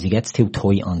Soyuncu because he gets too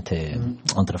tight onto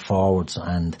the forwards,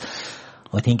 and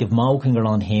I think if Mo can get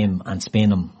on him and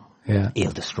spin him,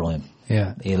 he'll destroy him.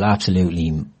 Yeah. He'll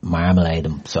absolutely marmalade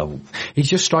him. So he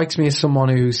just strikes me as someone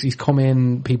he's come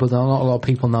in, not a lot of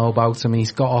people know about him,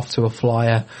 he's got off to a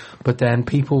flyer, but then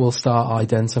people will start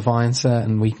identifying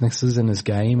certain weaknesses in his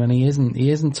game, and he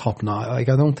isn't top notch. Like,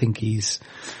 I don't think he's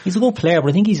a good player, but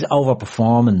I think he's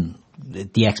overperforming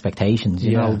the expectations,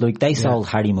 you know. Like, they sold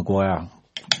Harry Maguire.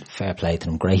 Fair play to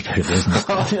them, great bit of business.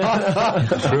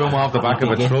 Threw him off the back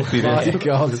of a truck. He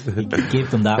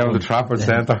give them that down one. the Trafford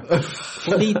Centre.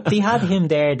 Well, they had him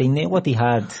there. They knew what they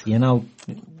had. You know,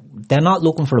 they're not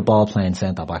looking for a ball playing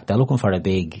centre back. They're looking for a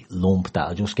big lump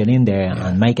that'll just get in there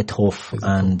and make it tough.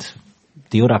 And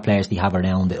the other players they have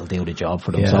around that'll do the job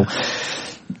for them. So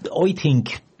I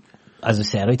think, as I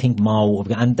said, I think Mo,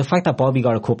 and the fact that Bobby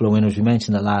got a couple of winners, we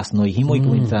mentioned it last night, he might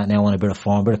go into that now on a bit of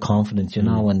form, a bit of confidence, you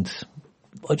know, and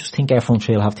I just think our front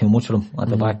three will have too much of them at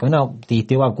the back. I know they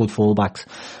do have good fullbacks,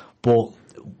 and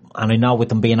I know with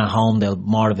them being at home, they'll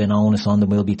more of an onus on them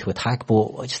will be to attack,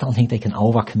 but I just don't think they can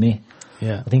overcommit.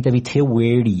 Yeah. I think they'll be too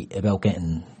wary about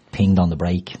getting pinged on the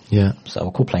break. Yeah. So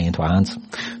it could play into our hands.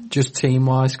 Just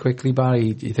team-wise, quickly,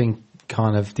 Barry, do you think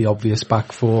kind of the obvious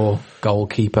back four,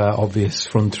 goalkeeper, obvious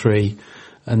front three,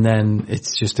 and then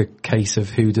it's just a case of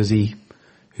who does he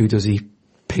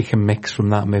pick and mix from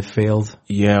that midfield?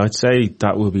 Yeah, I'd say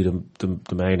that will be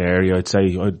the main area. I'd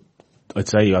say, as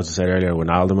I said earlier,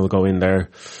 Wijnaldum will go in there.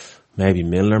 Maybe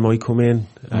Milner might come in,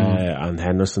 and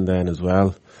Henderson then as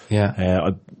well. Yeah.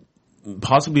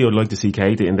 Possibly I'd like to see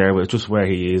Keita in there, but just where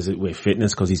he is with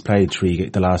fitness, because he's played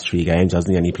the last 3 games,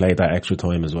 hasn't he? And he played that extra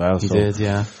time as well. He did,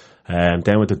 yeah.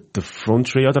 Then with the front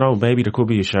three, I don't know, maybe there could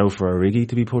be a shout for Origi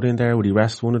to be put in there. Would he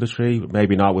rest one of the 3?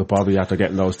 Maybe not with Bobby after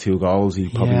getting those 2 goals. He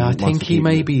probably I think he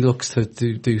maybe looks to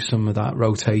do some of that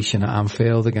rotation at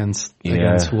Anfield against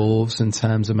Wolves, in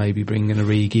terms of maybe bringing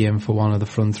Origi in for one of the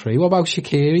front 3. What about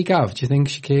Shaqiri, Gav? Do you think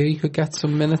Shaqiri could get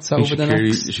some minutes over the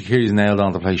next? Shaqiri's nailed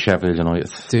on to play Sheffield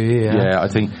United. Do you? Yeah, I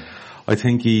think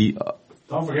he...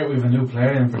 Don't forget we have a new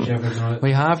player in for Sheffield United.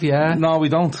 We have, yeah. No, we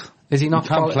don't. Is he not? He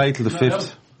can't play till the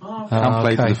 5th. Can't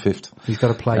play to the 5th. He's got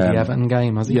to play the Everton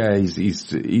game, has he? Yeah,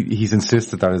 he's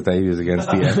insisted that his debut is against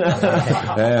the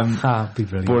Everton. Be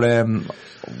brilliant. But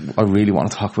I really want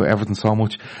to talk about Everton so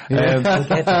much.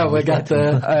 We'll get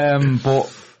there.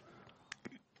 But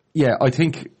yeah, I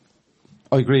think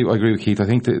I agree with Keith. I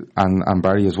think that, and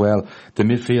Barry as well, the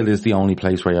midfield is the only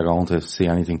place where you're going to see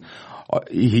anything.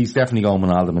 He's definitely going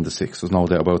Wijnaldum in the 6. There's no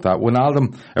doubt about that.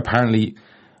 Wijnaldum apparently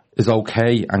is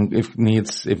okay, and if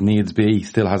needs be,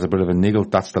 still has a bit of a niggle.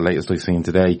 That's the latest I've seen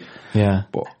today. Yeah.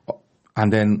 And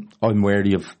then I'm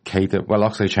wary of Keita. Well,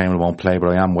 Oxlade-Chamberlain won't play, but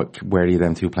I am wary of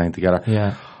them 2 playing together.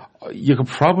 Yeah. You could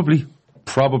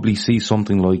probably see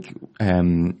something like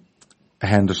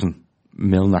Henderson,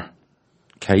 Milner,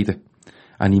 Keita,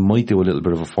 and he might do a little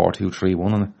bit of a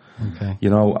 4-2-3-1 on it. Okay. You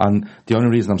know, and the only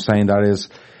reason I'm saying that is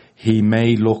he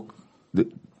may look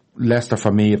Leicester,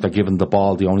 for me, if they're given the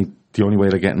ball, the only way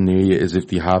they're getting near you is if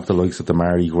they have the likes of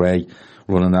Demarai Gray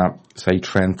running at, say,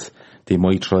 Trent. They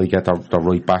might try to get their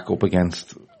right back up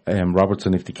against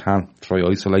Robertson if they can, try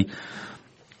isolate.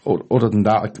 Other than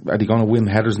that, are they going to win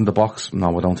headers in the box?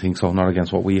 No, I don't think so, not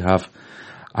against what we have.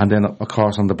 And then, of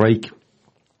course, on the break,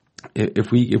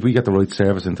 if we get the right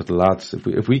service into the lads,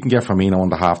 if we can get Firmino on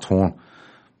the half turn,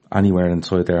 anywhere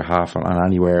inside their half and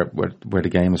anywhere where the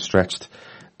game is stretched,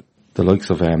 the likes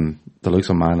of Mane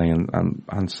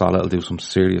and Salah will do some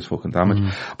serious fucking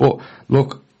damage. But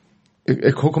look,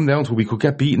 it could come down to we could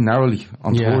get beaten narrowly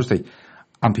on Thursday,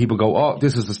 and people go, "Oh,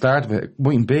 this is the start of it." It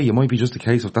mightn't be. It might be just a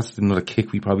case of that's another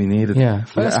kick we probably needed. Yeah,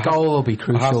 first goal will be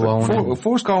crucial.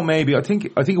 First goal maybe. I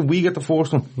think if we get the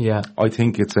first one, I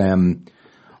think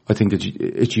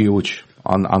it's huge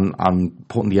on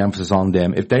putting the emphasis on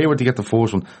them. If they were to get the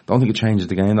first one, I don't think it changes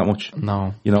the game that much.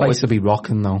 No, you know, the place will be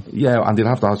rocking though. Yeah, and they'll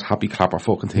have those happy clapper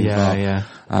fucking things. Yeah.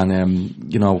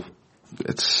 And you know,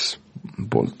 it's.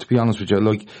 But to be honest with you,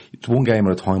 like, it's one game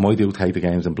at a time. I do take the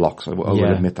games in blocks. I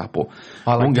will admit that. But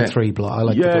I like the 3 blocks. I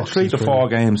like the blocks 3 to 4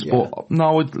 games. Yeah. But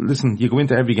no, listen, you go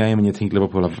into every game and you think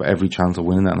Liverpool have every chance of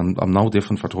winning it, and I'm no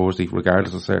different for Thursday,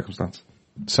 regardless of circumstance.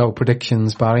 So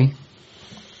predictions, Barry?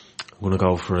 I'm going to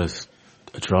go for a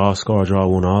draw, score a draw,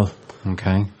 1-1.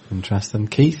 Okay, interesting.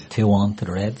 Keith? 2-1 to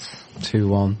the Reds.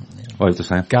 2-1. I have the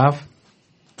same. Gav?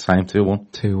 Same, 2-1.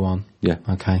 2-1. Yeah.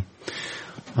 Okay.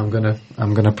 I'm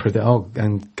gonna predict,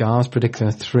 and Gar's predicting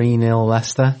a 3-0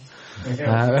 Leicester. It's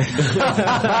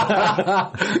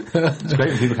great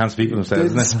when people can't speak for themselves,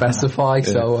 Didn't isn't it? specify,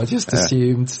 so I just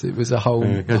assumed it was a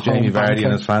home. Jamie Vardy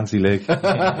in his fancy league.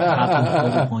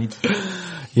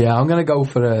 Yeah, I'm going to go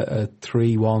for a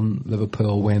 3-1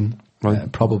 Liverpool win. Right.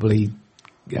 Probably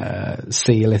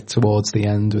seal it towards the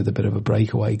end with a bit of a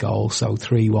breakaway goal, so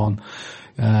 3-1.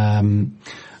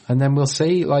 And then we'll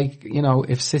see,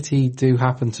 if City do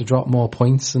happen to drop more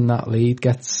points and that lead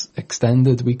gets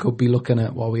extended, we could be looking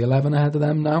at, 11 ahead of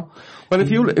them now? Well,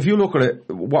 if you look at it,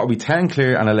 what are we, 10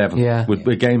 clear and 11? Yeah. With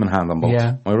a game in hand on both.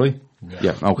 Yeah. Am I right?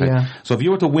 Yeah. Okay. Yeah. So if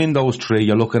you were to win those 3,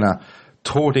 you're looking at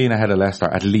 13 ahead of Leicester,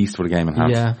 at least with a game in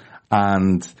hand. Yeah.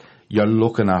 And you're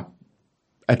looking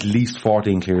at least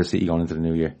 14 clear of City going into the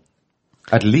new year.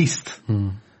 At least.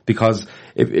 Because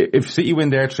if City win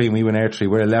their 3 and we win our 3,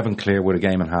 we're 11 clear with a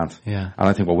game in hand. Yeah. And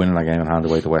I think we're winning a game in hand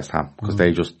away to West Ham. Because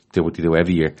they just do what they do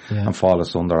every year. Yeah. And fall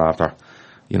asunder after,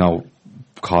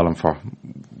 calling for,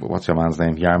 what's your man's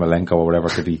name? Yarmolenko or whatever,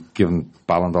 to be given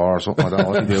Ballon d'Or or something. I don't know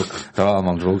what they do. They're all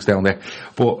on drugs down there.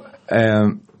 But,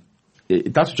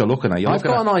 that's what you're looking at. I've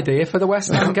got an idea for the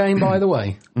West Ham game, by the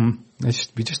way.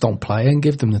 We just don't play and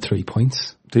give them the 3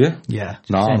 points. Do you? Yeah.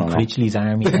 No. Critchley's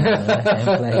army.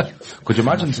 Play. Could you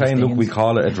imagine saying, look, we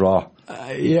call it a draw?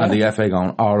 Yeah. And the FA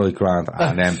going, alright, Grant.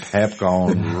 And then Pep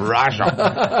going, rash on. You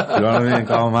know what I mean?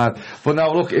 Going mad. But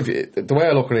now, look, the way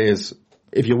I look at it is,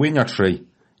 if you win your 3,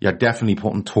 you're definitely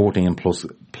putting 13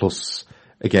 plus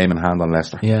a game in hand on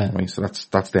Leicester. Yeah. Right? So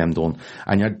that's them done.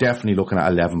 And you're definitely looking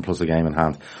at 11 plus a game in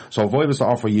hand. So if I was to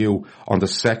offer you on the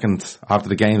 2nd, after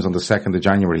the games on the 2nd of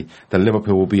January, that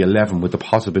Liverpool will be 11 with the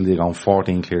possibility of going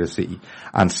 14 clear of City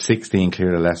and 16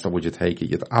 clear of Leicester, would you take it?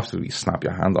 You'd absolutely snap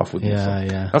your hand off with it. So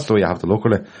that's the way you have to look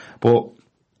at it. But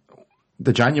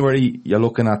the January, you're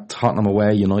looking at Tottenham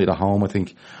away, United at home, I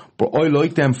think. But I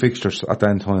like them fixtures at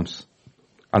them times.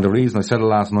 And the reason, I said it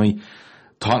last night,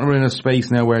 Tottenham are in a space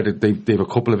now where they've a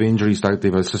couple of injuries,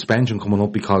 they've a suspension coming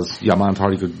up because your man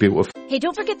Torrey could beat with. Hey,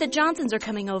 don't forget the Johnsons are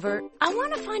coming over. I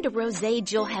want to find a rosé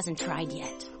Jill hasn't tried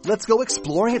yet. Let's go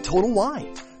exploring at Total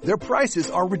Wine. Their prices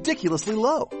are ridiculously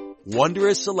low.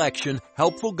 Wondrous selection,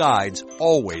 helpful guides,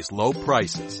 always low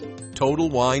prices. Total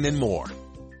Wine and more.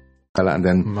 And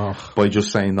then by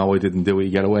just saying no, I didn't do it,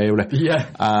 you get away with it. Yeah.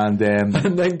 And then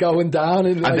going down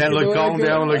and then going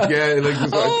down like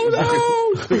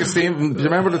a steam. Do you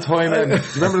remember the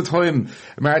time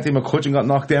Marty McCutcheon got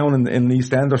knocked down in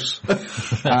EastEnders?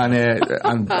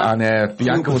 and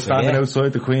Bianca was standing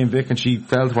outside the Queen Vic and she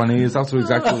fell to her knees. That's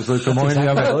exactly what it was like.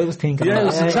 I was thinking. Yeah, it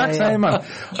was the exact same, man.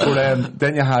 But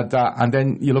then you had that, and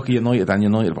then you look at United, and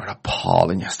United were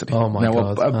appalling yesterday. Oh my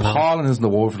God. Appalling isn't the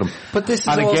word for them. But this is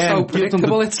also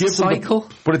predictable. It's a cycle.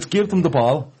 But it's give them the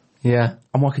ball. Yeah.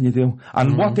 And what can you do?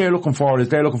 And what they're looking for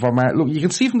is look, you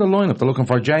can see from the lineup, they're looking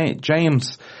for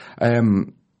James,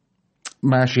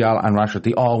 Martial and Rashford.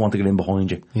 They all want to get in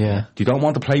behind you. Yeah. You don't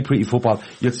want to play pretty football.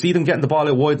 You'll see them getting the ball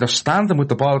out wide. They're standing with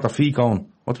the ball at their feet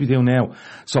going, what do we do now?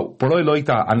 So, but I like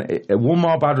that. And one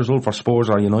more bad result for Spurs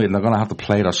or United, and they're going to have to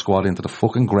play their squad into the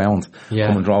fucking ground. Yeah.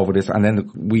 Come and draw over this. And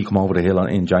then we come over the hill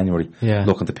in January. Yeah.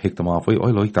 Looking to pick them off. I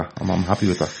like that. I'm happy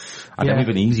with that. And then we've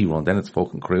an easy run. Then it's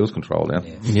fucking cruise control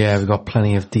then. Yeah, we've got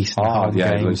plenty of decent home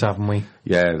games, haven't we?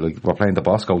 Yeah, like we're playing the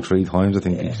Bosco 3 times, I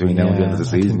think, between now and the end of the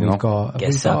season,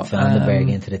 Get Sam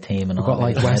Vandenberg into the team and all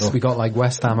that. We got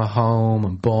West Ham at home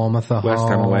and Bournemouth at home. West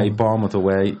Ham away, Bournemouth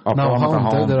away.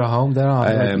 They're at home.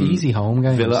 They're easy home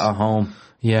games. Villa at home.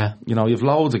 Yeah. You've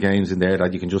loads of games in there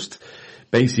that you can just,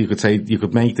 basically you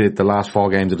could make the last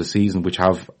 4 games of the season, which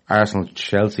have Arsenal,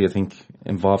 Chelsea, I think,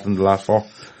 involved in the last 4.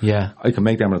 Yeah. I can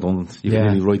make them redundant. You can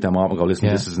really write them up and go, listen,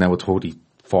 this is now a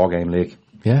 34 game league.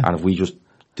 Yeah. And if we just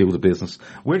do the business,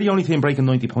 we're the only team breaking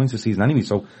 90 points this season anyway,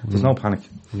 so there's no panic.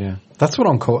 Yeah. That's what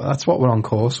we're on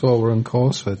course for. We're on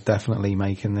course for definitely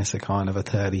making this a kind of a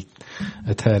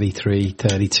 33,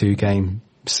 32 game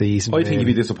season. I think you'd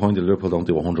be disappointed if Liverpool don't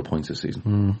do 100 points this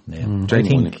season. I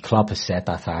think Klopp has set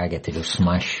that target to just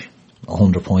smash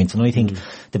 100 points, and I think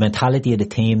the mentality of the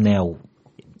team now,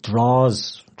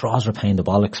 draws are paying the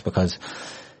bollocks, because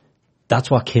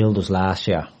that's what killed us last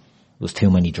year, was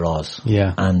too many draws.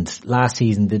 Yeah. And last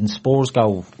season, didn't Spurs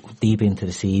go deep into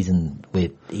the season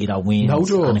with either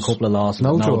wins and a couple of losses,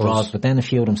 no draws, but then a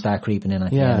few of them start creeping in at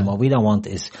the end. And what we don't want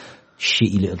is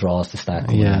shitty little draws to start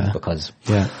coming in, because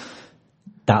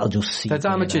that'll just see. They're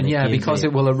damaging, because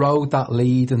it will erode that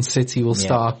lead and City will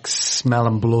start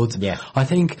smelling blood. Yeah. I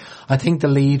think the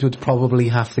lead would probably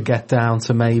have to get down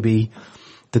to maybe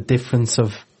the difference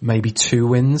of maybe 2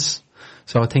 wins.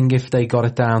 So I think if they got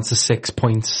it down to 6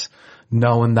 points,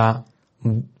 knowing that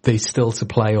they still to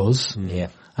play us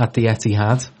at the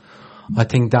Etihad, I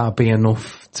think that would be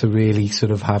enough to really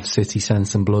sort of have City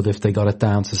sense and blood if they got it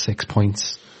down to 6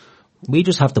 points. We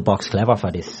just have to box clever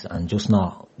for this and just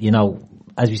not, you know,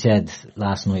 as we said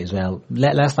last night as well,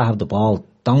 let Leicester have the ball.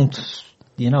 Don't,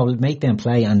 you know, make them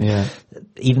play. And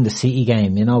even the City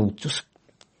game, you know, just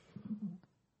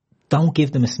don't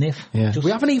give them a sniff. Yeah.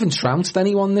 We haven't even trounced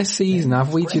anyone this season,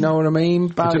 have we? Do you know what I mean,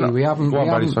 Barry? We haven't.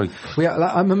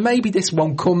 Maybe this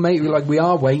won't come. Maybe like we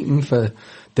are waiting for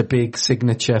the big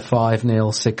signature 5-0,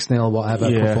 6-0,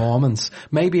 whatever performance.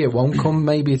 Maybe it won't come.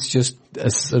 Maybe it's just a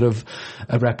sort of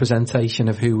a representation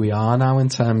of who we are now in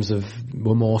terms of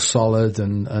we're more solid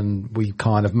and we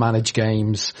kind of manage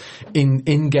games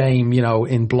in game, you know,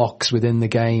 in blocks within the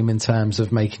game in terms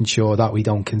of making sure that we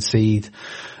don't concede.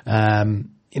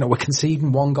 You know, we're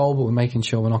conceding one goal, but we're making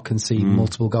sure we're not conceding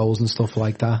multiple goals and stuff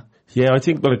like that. Yeah, I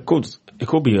think, but it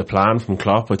could be a plan from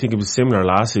Klopp. I think it was similar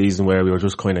last season where we were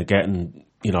just kind of getting,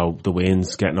 you know, the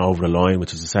wins, getting over the line,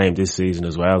 which is the same this season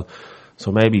as well.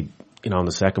 So maybe, you know, in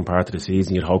the second part of the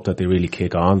season, you'd hope that they really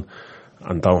kick on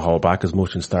and don't hold back as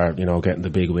much and start, you know, getting the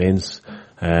big wins.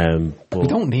 But we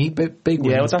don't need big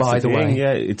wins, by the way.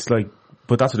 Yeah, it's like,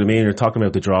 but that's what I mean. You're talking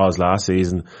about the draws last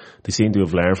season. They seem to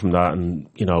have learned from that and,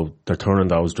 you know, they're turning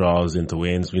those draws into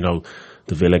wins. You know,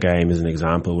 the Villa game is an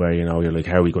example where, you know, you're like,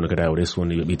 how are we going to get out of this one?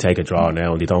 We take a draw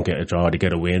now and they don't get a draw, they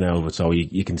get a win out of it. So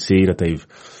you can see that they've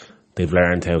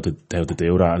learned how to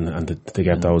do that and to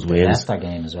get those wins. The Leicester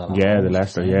game as well. Yeah, the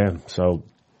Leicester, yeah. So,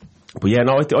 but yeah,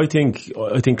 no, I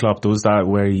think Klopp does that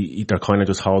where they're kind of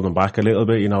just holding back a little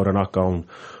bit. You know, they're not going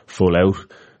full out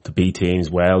to beat teams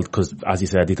well because, as you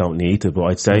said, they don't need to.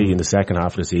 But I'd say in the second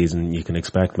half of the season, you can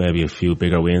expect maybe a few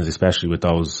bigger wins, especially with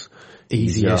those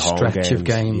easier stretch of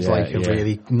games, like a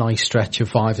really nice stretch of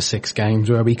 5 or 6 games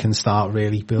where we can start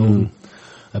really building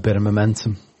a bit of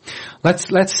momentum.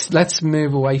 Let's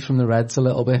move away from the Reds a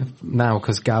little bit now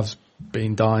because Gav's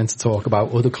been dying to talk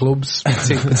about other clubs,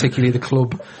 particularly the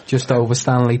club just over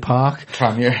Stanley Park.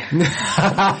 Tranmere.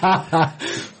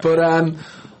 But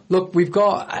look, we've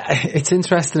got, it's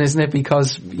interesting, isn't it?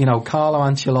 Because, you know, Carlo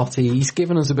Ancelotti, he's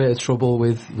given us a bit of trouble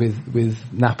with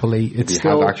Napoli. It's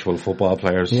still actual football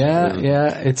players.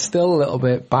 Yeah. It's still a little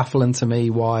bit baffling to me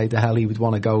why the hell he would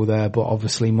want to go there, but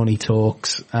obviously money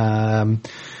talks.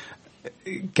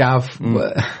 Gav,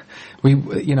 we,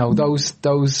 you know, those,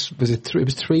 it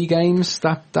was 3 games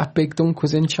that Big Dunk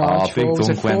was in charge for. Was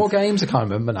it 4 games? I can't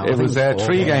remember now. It was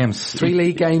 3 games. 3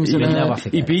 league games.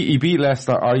 He beat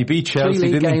Leicester, or he beat Chelsea,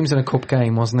 3 league games and a cup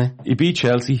game, wasn't it? He beat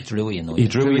Chelsea. He drew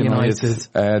United.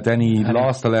 Then he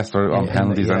lost to Leicester on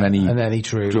penalties and then he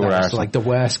drew Arsenal. Was like the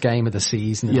worst game of the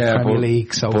season in the Premier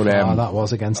League so far. That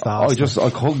was against Arsenal. I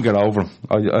couldn't get over him.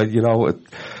 You know,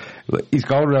 he's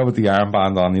going around with the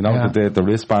armband on, you know, the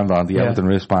wristband on, the Everton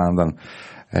wristband,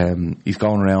 and he's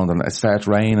going around and it starts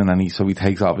raining and so he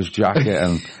takes off his jacket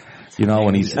and, you know,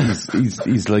 and he's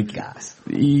like,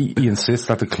 he insists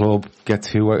that the club get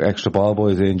 2 extra ball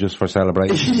boys in just for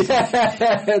celebration.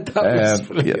 That was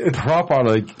proper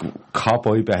like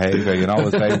cop-eye behaviour, you know,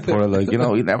 as they put it, like, you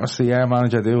know, you never see our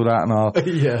manager do that and all.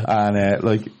 And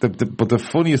like, but the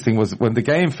funniest thing was when the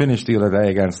game finished the other day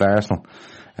against Arsenal,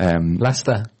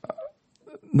 Leicester.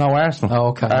 No, Arsenal. Oh,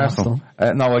 okay. Arsenal.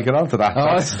 No, I'll get on to that.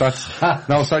 That's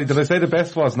no, sorry, did I say the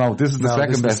best was? No, this is the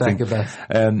second best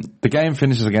thing. The game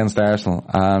finishes against Arsenal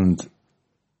and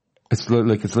it's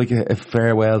like a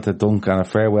farewell to Dunk and a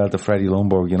farewell to Freddie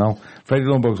Ljungberg, you know. Freddie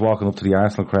Ljungberg's walking up to the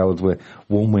Arsenal crowd with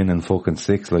 1 win and fucking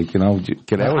 6, like, you know,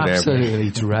 get out of there.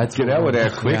 Absolutely dreadful. Get out of there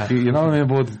quick, you know what I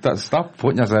mean? But stop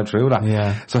putting yourself through that.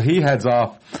 Yeah. So he heads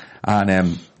off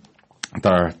and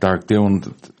they're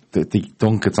doing the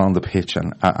Dunk gets on the pitch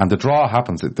and the draw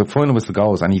happens. The final whistle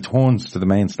goes and he turns to the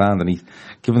main stand and he's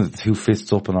giving the 2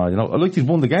 fists up and all, you know. I like he's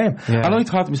won the game. Yeah. And I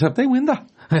thought to myself, they win that.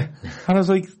 And I was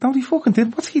like, no, he fucking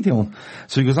did. What's he doing?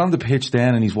 So he goes on the pitch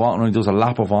then and he's walking and he does a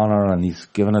lap of honour and he's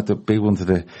giving it the big one to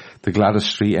the Gladys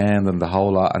Street end and the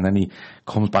whole lot, and then he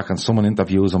comes back and someone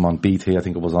interviews him on BT, I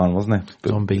think it was on, wasn't it? It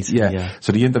was on BT, yeah.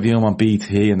 So they interview him on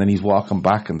BT and then he's walking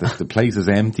back and the place is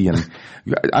empty and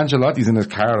Ancelotti's in his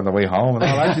car on the way home and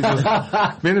all. Actually,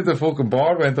 the minute the fucking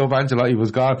board went up, Ancelotti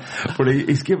was gone. But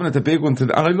he's giving it the big one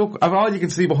and I look, and all you can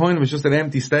see behind him is just an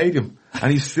empty stadium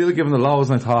and he's still giving the lows,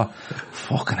 and I thought,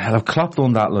 fucking hell, if Klopp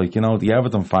done that, like, you know, the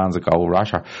Everton fans would go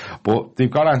rasher. But they've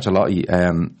got Ancelotti,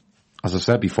 as I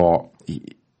said before,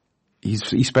 he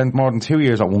spent more than 2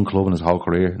 years at one club in his whole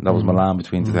career. That was Milan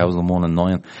between 2001 and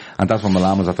 2009, and that's when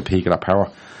Milan was at the peak of their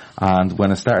power. And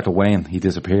when it started to wane, he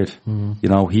disappeared. You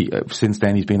know, since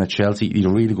then he's been at Chelsea. He's a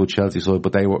really good Chelsea side,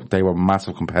 but they were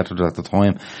massive competitors at the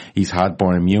time. He's had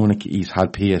Bayern Munich, he's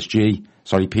had PSG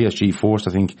first,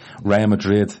 I think, Real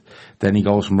Madrid. Then he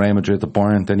goes from Real Madrid to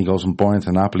Bayern. Then he goes from Bayern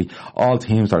to Napoli. All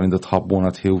teams that are in the top 1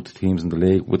 or 2 teams in the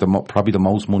league with probably the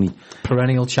most money.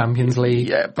 Perennial Champions League.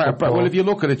 Yeah, but well, if you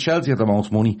look at it, Chelsea had the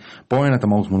most money. Bayern had the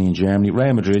most money in Germany.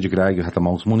 Real Madrid, you could argue, had the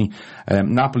most money.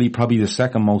 Napoli probably the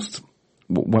second most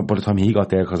by the time he got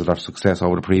there because of their success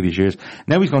over the previous years.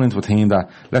 Now he's gone into a team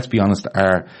that, let's be honest,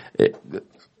 are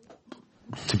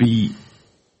to be,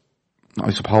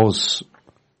 I suppose,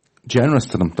 generous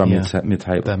to them. They're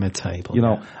mid-table. They're mid-table. You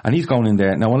know, and he's going in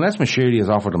there. Now, unless Moshiri has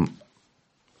offered them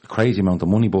a crazy amount of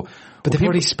money, but they've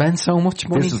already spent so much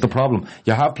money. This is the problem.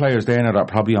 You have players there now that are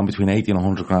probably on between 80 and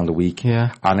 100 grand a week.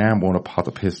 Yeah. And aren't want a pot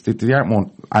of piss. They aren't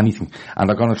want anything. And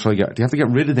they're going to they have to get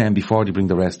rid of them before they bring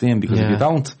the rest in, because if you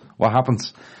don't, what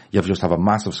happens? You just have a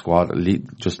massive squad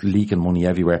just leaking money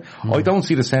everywhere. I don't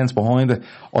see the sense behind it.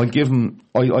 I'll give him,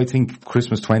 I think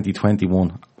Christmas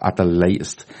 2021 at the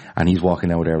latest, and he's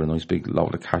walking out there with a nice big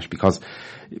load of cash, because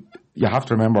you have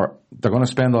to remember, they're going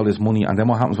to spend all this money, and then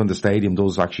what happens when the stadium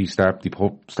does actually start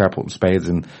putting spades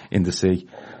in the sea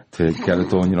to get it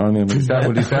done, you know what I mean?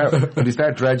 When they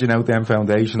start dredging out them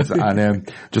foundations and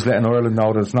just letting Ireland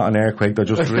know that it's not an earthquake, they're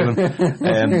just drilling.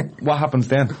 What happens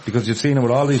then? Because you've seen it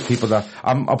with all these people that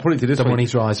I'll put it to this way. The money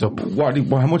dries up.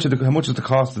 How much is the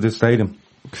cost of this stadium?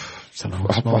 I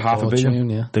don't know, half a billion.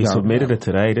 Yeah. They submitted it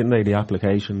today, didn't they? The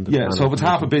application. So if it's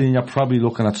half a billion, you're probably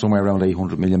looking at somewhere around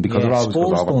 800 million, because it always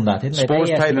goes over. Done that, didn't they? Spurs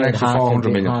paid an extra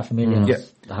 400 million. Half a million.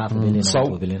 Half a billion. So,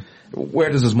 a billion. Where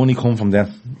does his money come from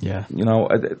then? Yeah. You know,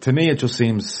 to me it just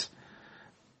seems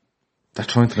they're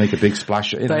trying to make a big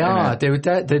splash. They're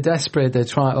desperate. They're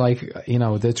trying,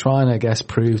 they're trying to, I guess,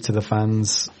 prove to the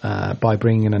fans by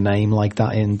bringing a name like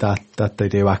that in that they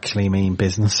do actually mean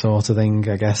business, sort of thing.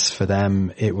 I guess for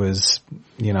them it was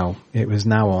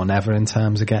now or never in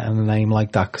terms of getting a name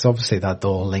like that, because obviously that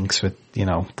door links with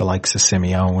the likes of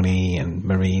Simeone and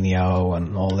Mourinho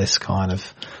and all this kind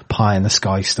of pie in the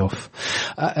sky stuff.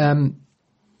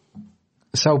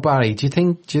 So Barry, do you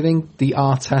think the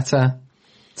Arteta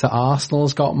to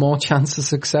Arsenal's got more chance of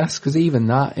success? Because even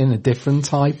that, in a different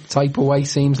type of way,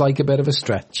 seems like a bit of a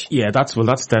stretch. Yeah, that's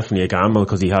definitely a gamble,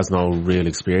 because he has no real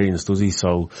experience, does he?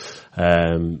 So, but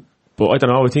I don't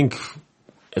know. I think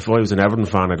if I was an Everton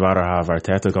fan, I'd rather have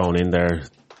Arteta going in there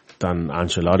than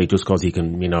Ancelotti, just because he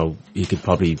can, he could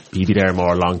probably be there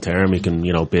more long term. He can,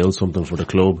 build something for the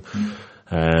club.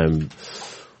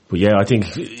 But yeah, I think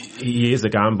he is a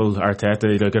gamble,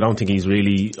 Arteta. Like, I don't think I was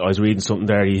reading something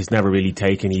there, he doesn't really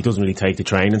take the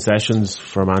training sessions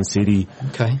for Man City.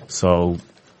 Okay. So,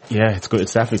 yeah, it's good.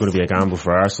 It's definitely going to be a gamble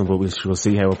for Arsenal, but we'll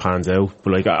see how it pans out.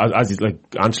 But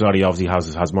Ancelotti obviously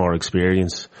has more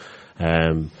experience.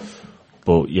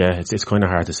 But yeah, it's kind of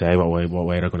hard to say what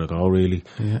way they're going to go, really.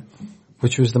 Yeah.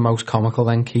 Which was the most comical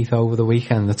then, Keith, over the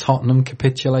weekend? The Tottenham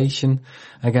capitulation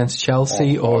against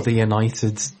Chelsea or the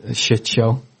United shit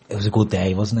show? It was a good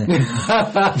day, wasn't it? It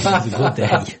was a good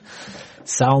day.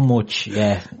 So much,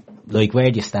 yeah. Like,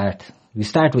 where do you start? We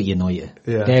start with United.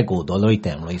 Yeah. They're good. I like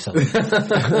them, right? So,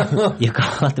 you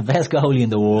got the best goalie in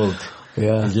the world.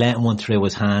 Yeah. He's letting one through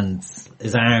his hands,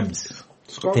 his arms.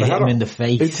 They hit him in the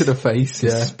face. Into the face,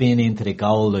 yeah. Spin into the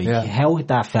goal. Like, how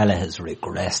that fella has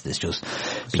regressed is just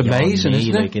amazing,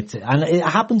 isn't it? And it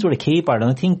happens with a keeper. And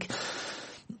I think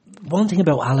one thing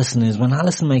about Alisson is when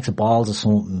Alisson makes a balls or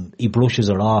something, he brushes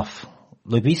it off.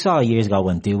 Like we saw years ago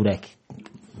when Dudek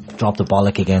dropped the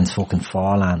bollock against fucking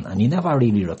Forlan, and he never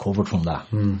really recovered from that.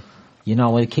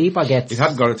 A keeper gets... He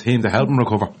hadn't got a team to help him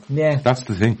recover. Yeah. That's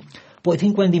the thing. But I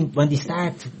think when they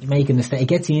start making it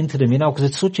gets into them, because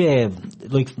it's such a,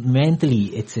 mentally,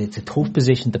 it's a tough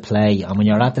position to play, and when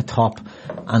you're at the top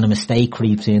and a mistake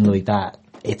creeps in like that,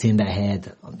 it's in their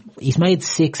head. He's made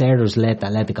 6 errors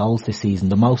that led the goals this season,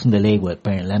 the most in the league with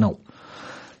Bernd Leno.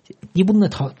 You wouldn't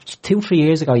have thought, 2-3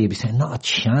 years ago, you'd be saying, not a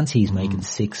chance he's making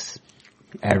 6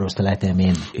 errors to let them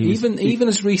in. Even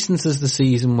as recent as the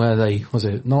season where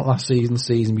not last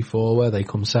season before, where they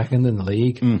come second in the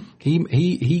league,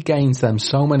 he gains them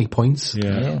so many points in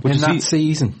that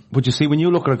season. But you see, when you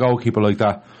look at a goalkeeper like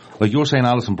that, like you're saying,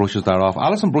 Alisson brushes that off.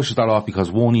 Alisson brushes that off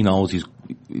because one, he knows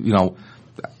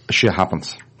shit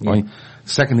happens, right?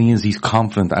 Second thing is he's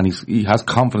confident, and he has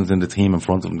confidence in the team in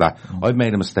front of him that I've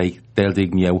made a mistake, they'll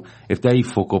dig me out. If they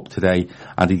fuck up today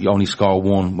and they only score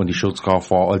 1 when they should score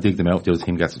 4, I'll dig them out, the other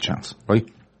team gets a chance, right?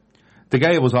 De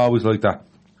Gea was always like that.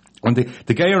 And De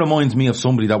Gea reminds me of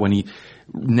somebody that he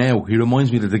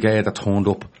reminds me of the De Gea that turned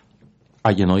up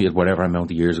at United, whatever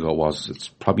amount of years ago it was. It's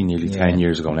probably nearly 10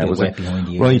 years ago now, was it?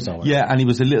 Right, yeah, and he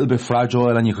was a little bit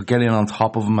fragile and you could get in on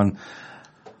top of him. And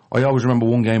I always remember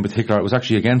one game in particular, it was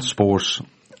actually against Spurs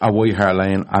at White Hart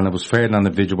Lane, and it was Ferdinand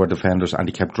and Vigil were defenders, and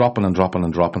he kept dropping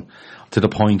to the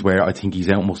point where I think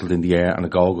he's out-muscled in the air and a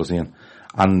goal goes in.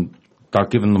 And they're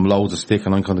giving them loads of stick,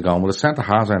 and I'm kind of going, well, the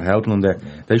centre-halves aren't helping them there.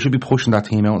 They should be pushing that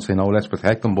team out and saying, no, let's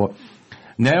protect them. But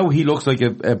now he looks like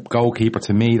a goalkeeper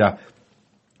to me that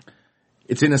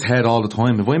it's in his head all the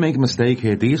time. If I make a mistake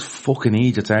here, these fucking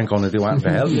idiots aren't going to do anything for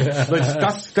help.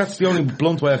 Like, that's the only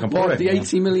blunt way I can put it. The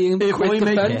 80 million quid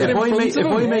if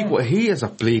I make what he is a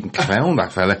bleeding clown,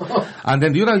 that fella. And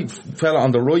then the other fella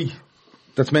on the right,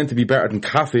 that's meant to be better than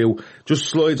Cafu, just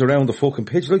slides around the fucking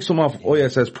pitch like some of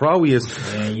ISS Pro he is.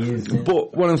 Yeah, he is. Yeah.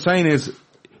 But what I'm saying is,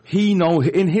 he knows,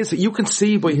 you can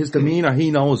see by his demeanour,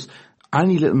 he knows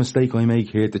any little mistake I make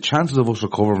here, the chances of us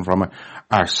recovering from it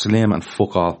are slim and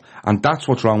fuck all. And that's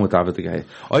what's wrong with David De Gea.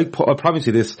 I promise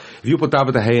you this, if you put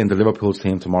David De Gea in the Liverpool's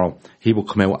team tomorrow, he will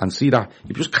come out and see that, he'll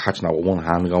be just catching that with one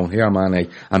hand and going, here man,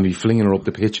 and be flinging her up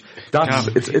the pitch.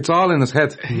 It's all in his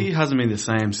head. He hasn't been the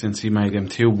same since he made them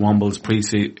 2 wombles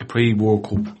pre-World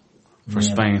Cup. For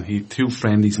Spain, he 2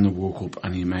 friendlies in the World Cup,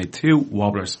 and he made 2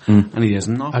 wobblers, and he has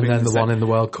not. And then the one in the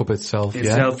World Cup itself, and he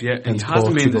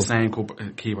hasn't been the same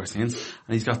keeper since,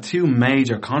 and he's got 2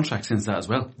 major contracts since that as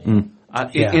well. In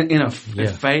a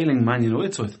failing Man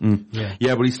United side.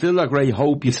 Yeah, but he's still that great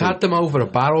hope. He's had them over a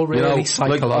barrel, really,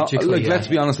 psychologically. Let's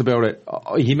be honest about it.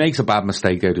 He makes a bad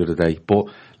mistake there the other day, but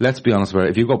let's be honest about it.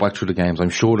 If you go back through the games,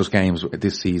 I'm sure there's games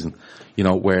this season,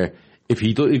 where if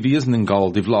he isn't in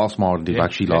goal, they've lost more than they've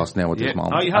actually lost now at this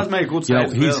moment. No, he has made good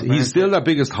saves. He's still their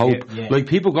biggest hope. Like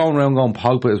people going around going,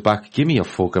 Pogba is back. Give me a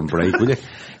fucking break, will you?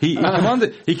 He came on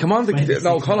the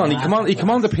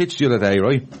pitch the other day,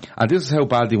 right? And this is how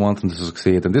bad they want him to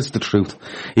succeed, and this is the truth.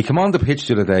 He came on the pitch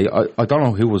the other day. I don't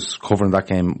know who was covering that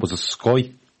game. Was it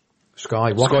Sky?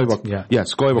 Sky were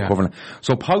covering it.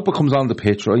 So Pogba comes on the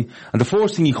pitch, right? And the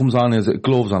first thing he comes on is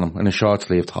gloves on him and a short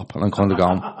sleeve top. And I'm kind of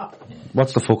going,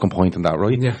 what's the fucking point in that,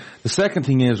 right? Yeah. The second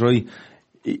thing is, right,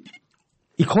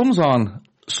 he comes on,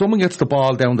 someone gets the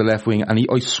ball down the left wing, and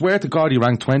I swear to God he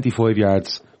ran 25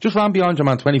 yards. Just ran beyond your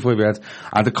man 25 yards.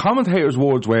 And the commentator's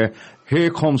words were, here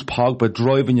comes Pogba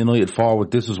driving United forward,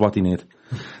 this is what they need.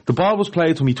 The ball was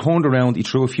played to him, he turned around, he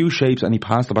threw a few shapes, and he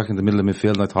passed it back in the middle of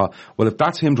midfield, and I thought, well, if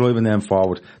that's him driving them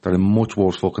forward, they're in much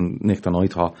worse fucking nick than I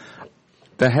thought.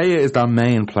 De Gea is their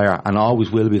main player, and always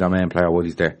will be their main player while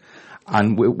he's there.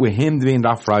 And with him being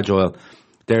that fragile,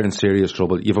 they're in serious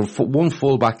trouble. You have one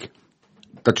full-back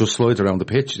that just slides around the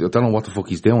pitch. I don't know what the fuck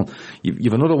he's doing. You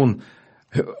have another one.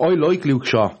 I like Luke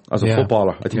Shaw as a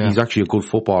footballer. I think he's actually a good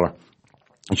footballer.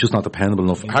 He's just not dependable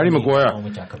enough. Harry Maguire,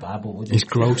 he's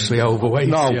grossly overweight.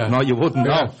 No, you wouldn't.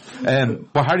 No.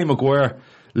 But Harry Maguire,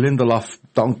 Lindelof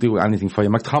don't do anything for you.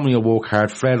 McTominay will work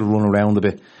hard. Fred will run around a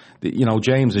bit.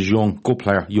 James is young, good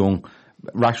player, young.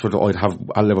 Rashford I'd have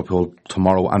at Liverpool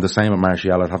tomorrow, and the same at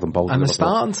Martial. I'd have them both. And they're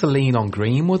starting to lean on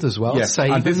Greenwood as well,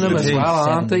 saving them as well,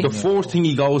 aren't they? The fourth thing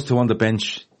he goes to on the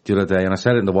bench the other day, and I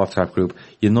said it in the WhatsApp group,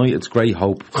 United's great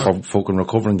hope for fucking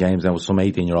recovering games now with some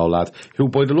 18-year-old lad who,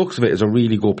 by the looks of it, is a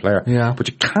really good player. Yeah. But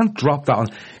you can't drop that on.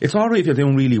 It's alright if you're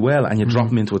doing really well and you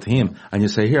drop him into a team and you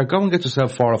say, here, go and get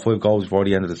yourself 4 or 5 goals before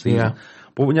the end of the season. Yeah.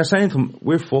 But when you're saying to him,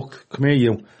 we're fucked, come here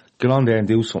you, get on there and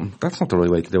do something, that's not the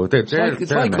right way to do it.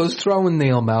 It's like us throwing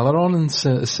Neil Mellor on in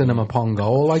Cinema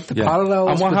Pongo, like the parallels.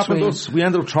 And what happened to us, we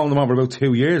ended up throwing them on for about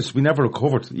 2 years. We never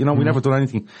recovered. We never done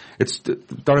anything.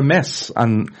 They're a mess,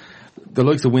 and the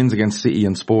likes of wins against City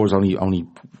and Spurs only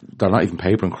they're not even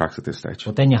papering cracks at this stage.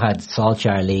 But then you had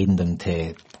Solskjaer leading them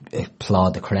to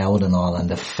applaud the crowd and all, and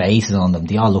the faces on them,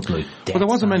 they all look like dead. But there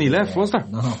wasn't many left, was there?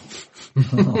 No.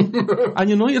 And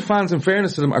United fans, in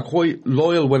fairness to them, are quite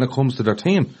loyal when it comes to their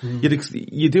team.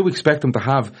 You do expect them to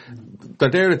have, they're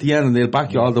there at the end and they'll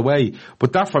back you all the way.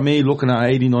 But that for me, looking at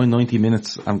 89, 90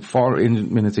 minutes and 4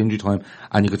 minutes injury time,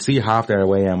 and you could see half their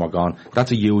away and we're gone,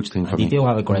 that's a huge thing for me. They do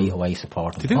have a great away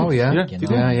support. They do. Oh yeah.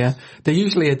 Yeah. They're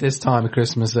usually at this time of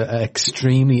Christmas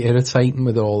extremely irritating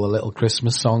with all the little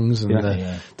Christmas songs and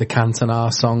the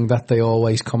Cantona song that they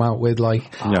always come out with.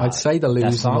 I'd say they're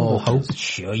losing all hope.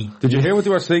 Did you hear what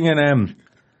they were singing?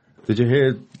 Did you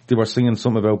hear they were singing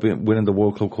something about winning the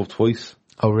World Club Cup twice?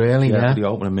 Oh really? Yeah. The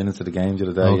opening minutes of the game the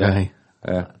other day. Okay.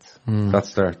 Yeah.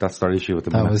 That's their issue at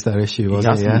the minute. That was their issue,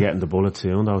 wasn't it? He has to be getting the bullet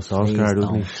soon, though, Solskjaer,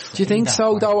 doesn't he? Do you think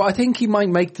so, though? I think he might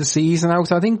make the season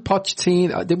out. I think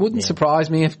Pochettino, it wouldn't surprise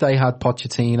me if they had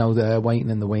Pochettino there waiting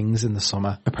in the wings in the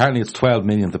summer. Apparently it's 12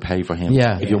 million to pay for him.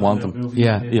 If you want him.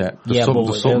 Yeah. But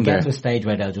they'll get to a stage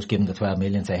where they'll just give him the 12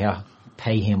 million and say, here,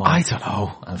 pay him off. I don't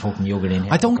know. And fucking Jugger in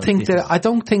here. I don't think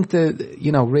that,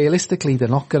 you know, realistically they're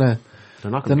not going to...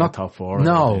 They're not going to be top four.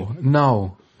 No,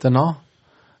 they're not.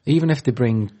 Even if they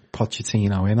bring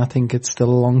Pochettino in, I think it's still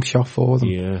a long shot for them.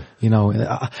 Yeah. You know,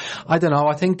 I don't know.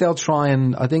 I think they'll try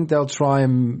and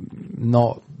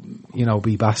not, you know,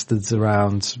 be bastards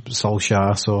around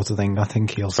Solskjaer sort of thing. I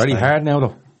think he'll stay. Very hard now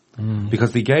though.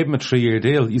 Because they gave him a 3-year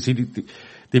deal. You see,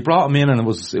 they brought him in and it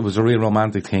was a real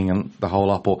romantic thing and the whole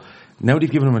lot, but now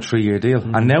they've given him a 3-year deal.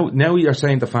 And now you're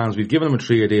saying to fans, we've given him a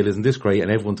 3-year deal, isn't this great?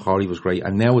 And everyone thought he was great,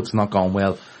 and now it's not going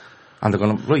well. And they're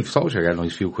going to, right, Solskjaer got a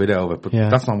nice few quid out of it, but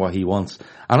that's not what he wants.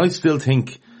 And I still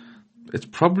think it's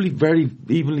probably very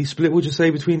evenly split, would you say,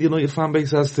 between the United fan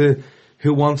base as to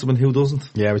who wants him and who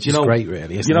doesn't. Yeah, which is great,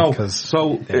 really, isn't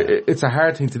it? It's a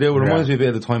hard thing to do. It reminds me a bit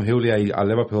of the time Houllier at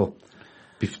Liverpool,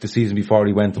 the season before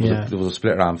he went, there was a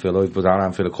split at Anfield. I was at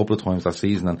Anfield a couple of times that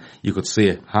season, and you could see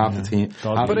it, half the team.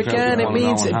 But again, it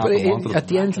means, at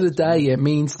the end of the day, it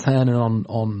means turning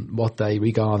on what they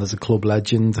regard as a club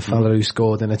legend, the fella who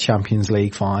scored in a Champions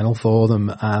League final for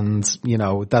them, and, you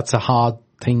know, that's a hard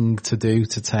thing to do,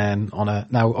 to turn on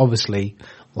now obviously,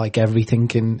 like everything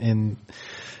in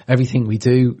everything we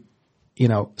do, you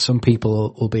know, some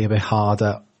people will be a bit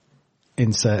harder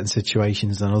in certain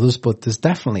situations than others, but there's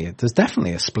definitely a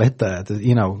split there.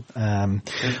 You know,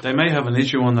 they may have an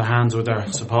issue on their hands with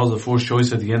their supposed first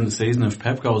choice at the end of the season if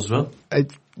Pep goes as well.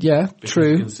 Because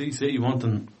true. You can see City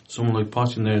wanting someone like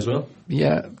Poch in there as well.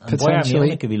 Yeah, and potentially. Bayern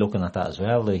Munich could be looking at that as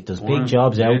well. Like, there's big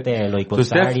jobs out there. Like, there's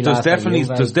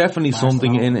definitely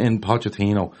something in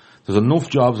Pochettino. There's enough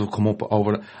jobs have come up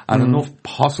over, and enough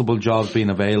possible jobs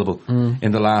being available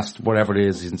in the last, whatever it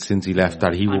is, since he left,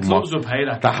 that he will... Clubs will pay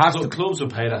that. Clubs will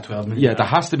pay that 12 million. Yeah, there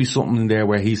has to be something in there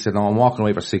where he said, no, I'm walking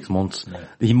away for 6 months. Yeah.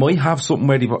 He might have something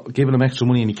where they've given him extra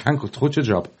money and he can't go touch a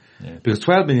job. Yeah. Because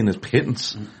 12 million is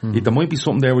pittance. There might be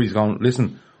something there where he's going,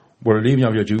 listen, we're relieving you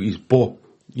of your duties, but,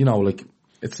 you know, like,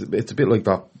 it's a bit like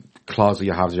that clause that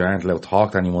you have, you aren't allowed to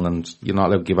talk to anyone and you're not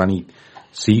allowed to give any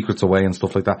secrets away and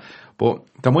stuff like that. But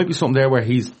there might be something there where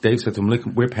Dave said to him, look,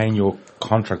 we're paying your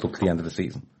contract up to the end of the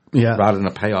season. Yeah. Rather than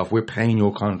a payoff, we're paying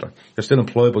your contract. You're still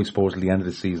employed by Spurs till the end of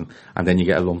the season, and then you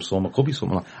get a lump sum. It could be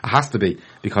something like that. It has to be,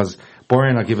 because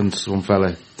Bayern are giving some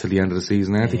fella till the end of the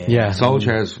season, aren't they? Yeah.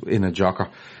 Solskjaer's in a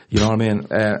jocker. You know what I mean?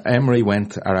 Emery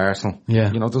went at Arsenal.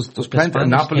 Yeah. You know, there's plenty of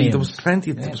Napoli. There was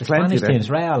plenty. There was plenty there.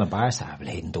 Teams, Real and Barca have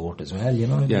laden dirt as well. You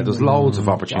know. Yeah, there's loads of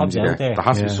opportunity there. There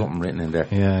has to be something written in there.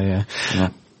 Yeah. You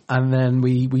know? And then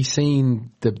we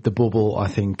seen the bubble, I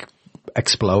think,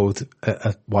 explode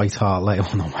at White Hart Lane.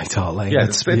 Well, not White Hart Lane. Yeah,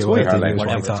 it's White Hart Lane.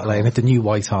 White Hart Lane. At the new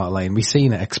White Hart Lane. We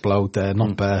seen it explode there,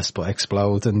 not burst, but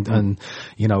explode. And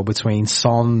you know, between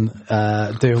Son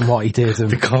doing what he did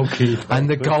and the goalkeeper. And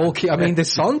the goalkeeper. I mean, the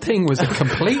Son thing was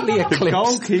completely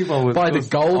eclipsed by the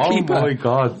goalkeeper. Oh my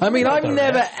God. I mean, I've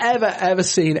never, ever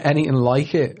seen anything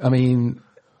like it. I mean,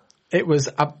 it was,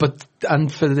 and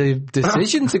for the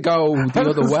decision to go the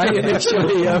other way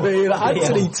initially, I mean,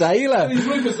 Anthony Taylor.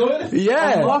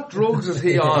 Yeah. And what drugs is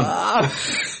he on?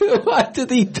 What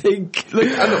did he think? And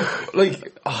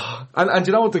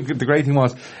you know what the great thing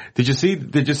was? Did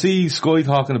you see Sky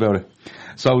talking about it?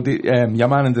 So your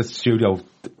man in the studio,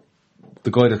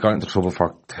 the guy that got into trouble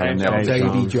for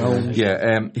Davy Jones.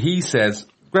 Yeah, he says,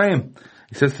 Graham,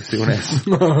 he says to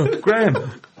Souness, Graham,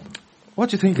 what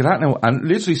do you think of that now? And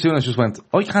literally Souness just went,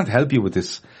 I can't help you with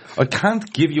this. I can't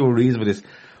give you a reason for this.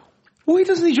 Why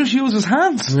doesn't he just use his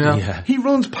hands? Yeah. He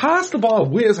runs past the ball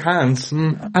with his hands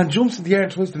and jumps in the air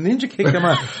and tries to ninja kick him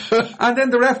out. And then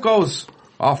the ref goes,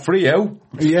 free out.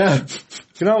 Yeah.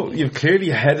 You know, you've clearly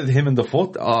headed him in the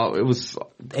foot.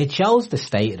 It shows the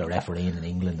state of the refereeing in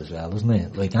England as well, doesn't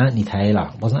it? Like Anthony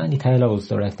Taylor. Wasn't Anthony Taylor was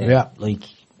the ref there? Yeah. Like,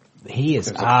 he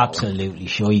is absolutely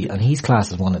shy, and he's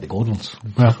classed as one of the good ones.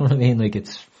 You know what I mean? Like,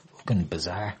 it's fucking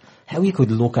bizarre. How you could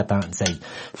look at that and say,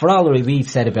 for all that we've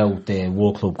said about the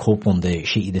World Club Cup on the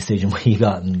shitty decision we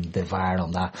got and the VAR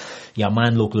on that, your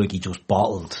man looked like he just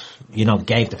bottled, you know,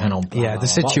 gave the pen on. Yeah, the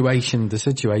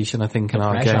situation, I think, in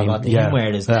our game.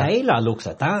 Whereas Taylor looks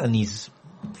at that and he's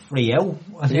free out.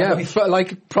 Yeah,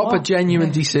 like proper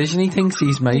genuine decision he thinks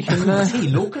he's making there. What's he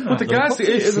looking at? But the guys,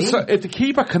 if the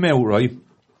keeper came out, right,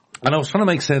 and I was trying to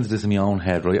make sense of this in my own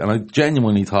head, right, and I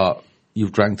genuinely thought,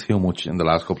 you've drank too much in the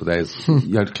last couple of days.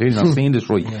 You're clearly not seeing this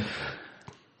right. Yeah.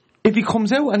 If he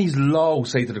comes out and he's low,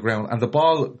 say, to the ground, and the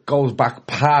ball goes back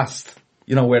past,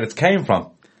 you know, where it came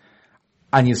from,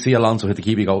 and you see Alonso hit the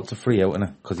keeper, you go, it's a free out,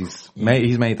 innit? Because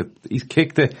he's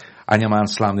kicked it, and your man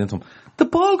slammed into him. The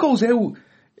ball goes out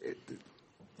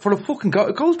for the fucking goal.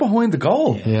 It goes behind the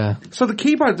goal. Yeah. So the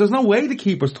keeper, there's no way the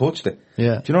keeper's touched it.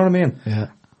 Yeah. Do you know what I mean? Yeah.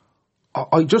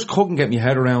 I just couldn't get my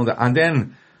head around it. And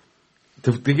then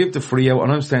they give the free out,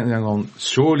 and I'm standing there going,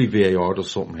 surely VAR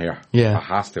does something here. Yeah. It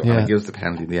has to, and it gives the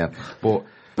penalty in the end. But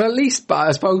at least,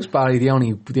 I suppose, Barry, the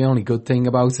only good thing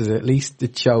about it is at least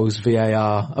it shows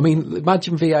VAR. I mean,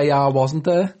 imagine VAR wasn't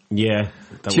there. Yeah.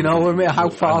 Do you know what I mean? How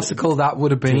farcical that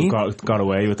would have been? Got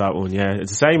away with that one, yeah.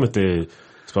 It's the same with the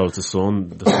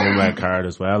Sun red card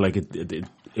as well. Like it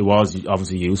was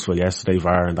obviously useful yesterday,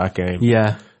 VAR in that game.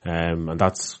 Yeah. And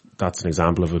that's an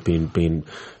example of it being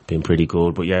pretty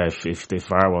good. But yeah, if the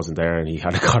VAR wasn't there and he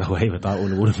had got away with that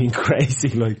one, it would have been crazy.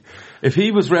 Like, if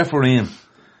he was refereeing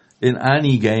in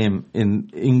any game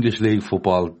in English League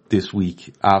football this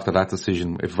week after that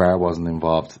decision, if VAR wasn't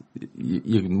involved,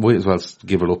 you might as well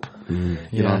give it up. You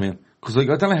know what I mean? Because I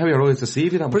don't know how your eyes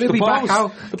deceive you that much.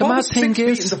 The ball was 6 feet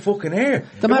in the fucking air.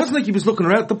 It wasn't like he was looking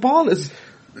around. The ball is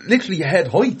literally your head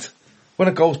height when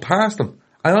it goes past him.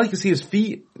 And I can see his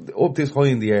feet up this high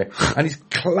in the air, and he's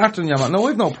clattering your man. No,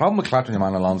 I've no problem with clattering your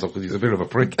man Alonso because he's a bit of a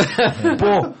prick.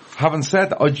 But having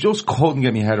said that, I just couldn't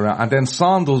get my head around. And then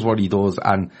Son does what he does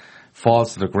and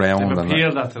falls to the ground. They've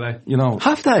appealed that today. You know,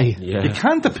 have they? Yeah. You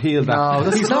can't appeal that.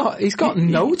 No, he's not. He's got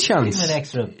no chance.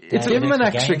 Give him an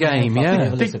extra game. Yeah.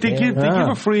 They give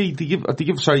a free. He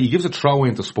gives a throw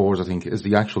into Spurs. I think is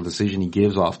the actual decision he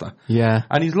gives after. Yeah.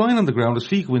 And he's lying on the ground. His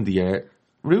feet go in the air.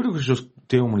 Rudiger's just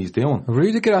doing what he's doing.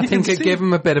 Rudiger, I think, could give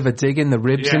him a bit of a dig in the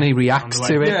ribs and he reacts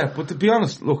to it. Yeah, but to be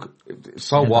honest, look,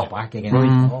 so what?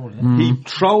 He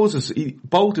throws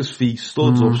both his feet,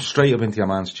 studs up straight up into your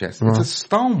man's chest. It's a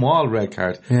stone wall red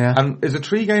card. Yeah. And is it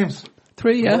 3 games?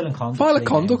 3, yeah. Violent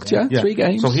conduct, 3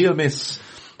 games. So he'll miss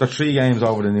the 3 games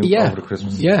over the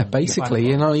Christmas. Yeah, basically,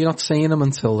 you're not seeing him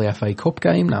until the FA Cup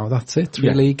game now. That's it.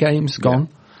 3 league games gone.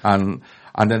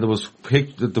 And then there was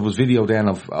video then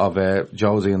of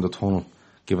Josie in the tunnel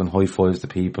giving high fives to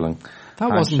people and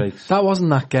handshakes. That wasn't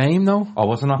that game, though. Oh,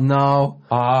 wasn't that? No.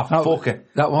 Fuck it.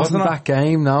 That wasn't that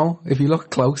game, no. If you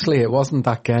look closely, it wasn't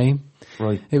that game.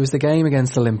 Right. It was the game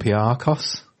against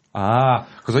Olympiacos.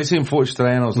 Because I seen footage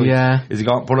today and I was like, is he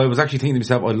gone? But I was actually thinking to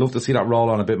myself, I'd love to see that roll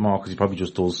on a bit more because he probably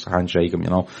just does handshake him, you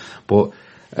know. But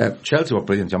Chelsea were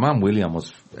brilliant. Your man William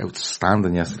was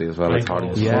outstanding yesterday as well. I thought he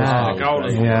was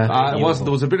it wasn't.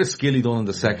 There was a bit of skill he done in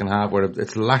the second half where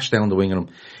it's lashed down the wing on him.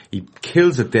 He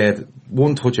kills it dead.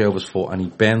 One touch out of his foot and he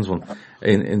bends one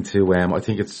into I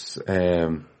think it's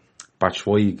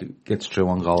Batshuayi gets through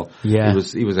on goal. Yeah,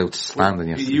 he was outstanding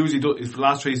yesterday. He usually does, for the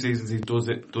last 3 seasons he does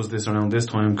this around this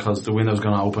time because the window's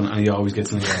going to open and he always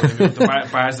gets in the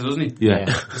Barca, doesn't he? Yeah.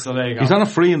 So there you go. He's on a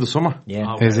free in the summer.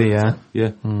 Yeah. Is he? Yeah.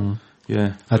 Yeah.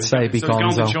 Yeah, I'd say he's going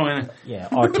to China. Yeah,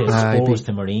 or to Spurs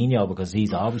to Mourinho because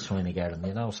he's always trying to get him,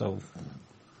 you know. So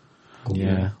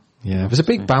yeah, it was a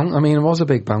big bounce. I mean, it was a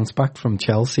big bounce back from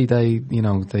Chelsea.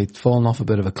 They'd fallen off a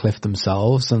bit of a cliff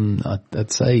themselves, and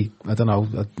I'd say, I don't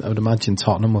know, I would imagine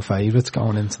Tottenham were favourites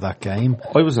going into that game.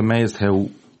 I was amazed how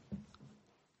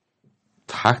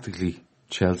tactically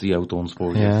Chelsea outdone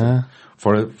Spurs. Yeah,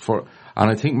 and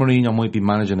I think Mourinho might be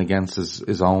managing against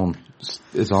his own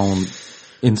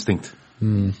instinct.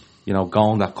 You know,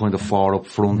 going that kind of far up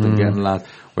front and getting lads.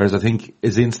 Whereas I think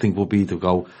his instinct would be to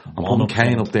go, I'm putting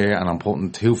Kane up there and I'm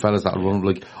putting 2 fellas that'll run.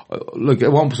 Like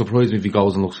it won't surprise me if he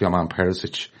goes and looks at your man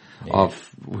Perisic of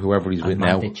whoever he's with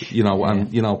now. You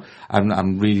know,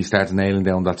 and really starts nailing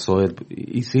down that side. But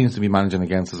he seems to be managing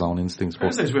against his own instincts.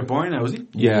 Perisic's with Bayern now, is he?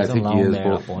 Yeah, I think he is.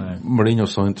 But Mourinho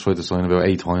tried to sign about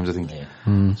 8 times, I think.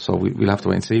 Yeah. So we'll have to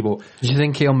wait and see. But do you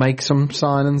think he'll make some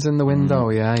signings in the window?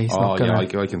 Yeah, he's not gonna.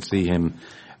 I can see him.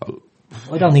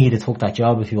 I don't think he'd have took that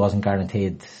job if he wasn't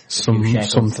guaranteed something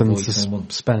to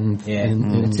spend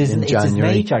in it's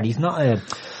January. It's his nature.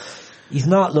 He's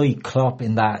not like Klopp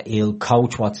in that he'll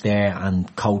coach what's there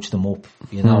and coach them up.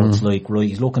 You know, it's like, right,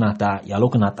 he's looking at that, you're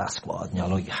looking at that squad, and you're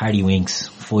like, Harry Winks,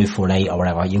 5'8" or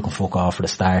whatever, you can fuck off for the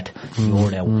start.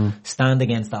 You're now. Stand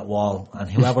against that wall,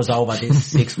 and whoever's over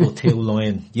this 6'2"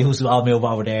 line, use all move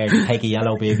over there, you take a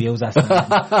yellow baby, use that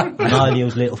stand. And all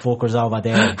those little fuckers over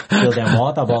there, fill them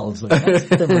water bottles. Like, that's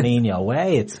the Mourinho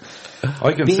way.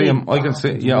 I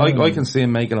can see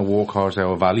him making a workhorse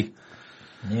out of Valley.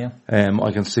 Yeah.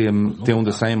 I can see him doing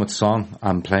the same with Son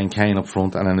and playing Kane up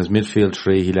front, and in his midfield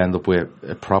 3 he'll end up with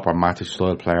a proper Matic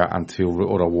style player and 2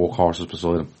 other workhorses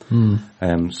beside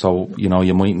him. So, you know,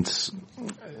 you mightn't,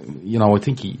 you know, I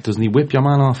think doesn't he whip your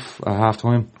man off at half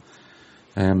time?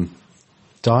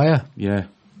 Dyer? Yeah.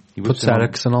 He puts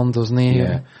Eriksen on, doesn't he?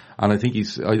 Yeah. And I think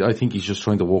he's just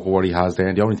trying to work with what he has there,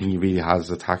 and the only thing he really has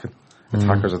is attacking.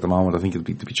 attackers at the moment. I think there'll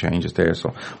be changes there.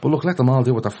 So, but look, let them all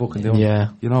do what they're fucking doing. Yeah,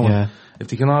 you know, if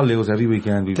they can all lose every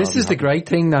weekend, this is the great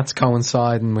thing that's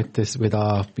coinciding with this, with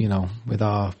our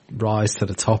rise to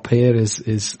the top here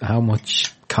is how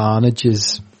much carnage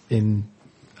is in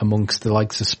amongst the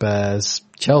likes of Spurs,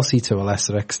 Chelsea to a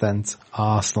lesser extent,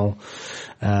 Arsenal,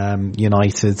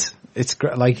 United. It's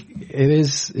like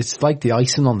it's like the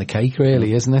icing on the cake,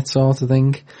 really, isn't it? Sort of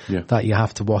thing. Yeah. That you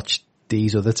have to watch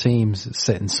these other teams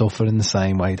sit and suffer in the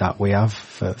same way that we have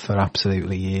for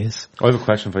absolutely years. I have a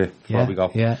question for you before we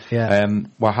go. Yeah.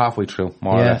 We're halfway through,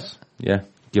 more or less. Yeah.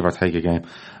 Give or take a game.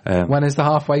 When is the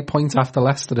halfway point after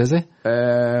Leicester, is it?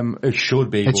 It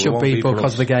should be. It should be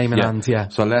because of the game in hand, yeah.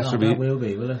 So Leicester will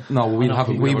be, will it? No, we'll have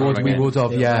we would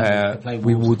have, yeah.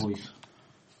 We would.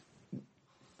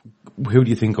 Who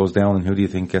do you think goes down and who do you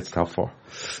think gets top 4?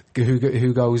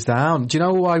 Who goes down? Do you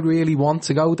know who I really want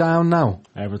to go down now?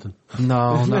 Everton. No,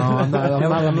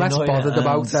 I'm less bothered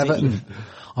about Everton.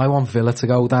 I want Villa to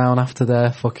go down after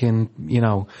their fucking,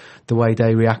 the way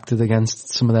they reacted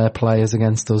against some of their players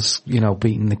against us,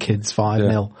 beating the kids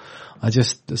 5-0.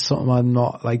 There's something I'm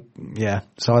not like,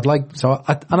 So I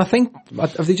think,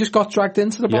 have they just got dragged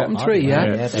into the bottom three?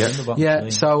 Yeah.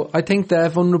 So I think they're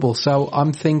vulnerable. So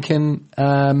I'm thinking,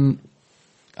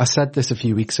 I said this a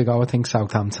few weeks ago. I think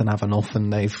Southampton have enough,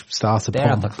 and they've started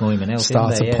putting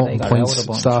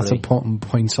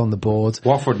points on the board.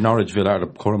 Watford, Norwich, Villa are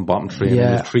the current bottom 3, and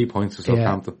there's 3 points to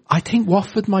Southampton. I think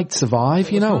Watford might survive.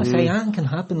 Can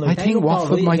happen. I think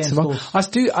Watford might survive.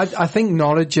 I think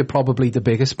Norwich are probably the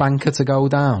biggest banker to go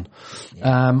down.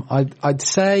 Yeah. I'd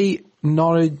say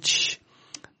Norwich,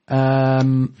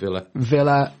 Villa,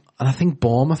 and I think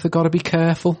Bournemouth have got to be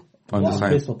careful.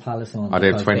 Crystal Palace on? Are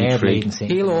they 23?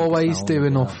 He'll always do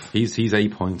enough. He's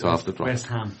 8 points off the drop.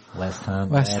 West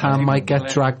Ham might get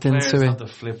dragged into it. The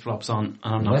flip flops on, and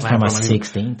I'm not West playing Ham for are him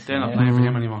 16th. They're not playing for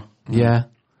him anymore. Yeah.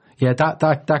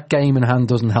 That game in hand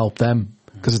doesn't help them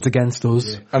because it's against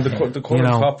us. Yeah. And the current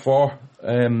top 4.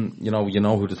 You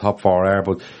know who the top 4 are,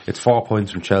 but it's 4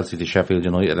 points from Chelsea to Sheffield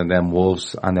United, and then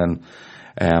Wolves, and then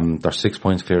they're 6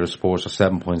 points clear of Spurs, or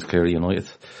 7 points clear of United.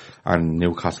 And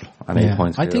Newcastle, and 8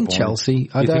 points. I think Chelsea.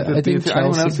 I think Chelsea.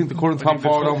 Anyone else think the current top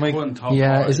 4 don't make?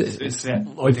 Yeah, is it?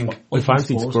 I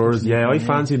fancied Spurs. Yeah, I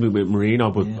fancied with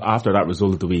Mourinho, but after that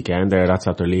result of the weekend there, that's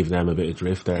after leaving them a bit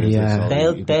adrift there. Yeah,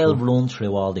 they'll run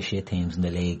through all the shit teams in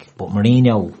the league. But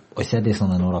Mourinho, I said this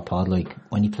on another pod, like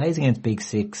when he plays against Big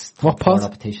Six, what pod?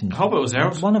 Competition. I hope it was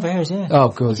ours. One of ours, yeah. Oh,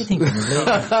 good. What do you think? No,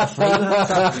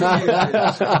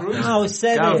 I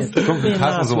said it.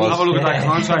 Have a look at that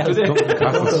contract with it.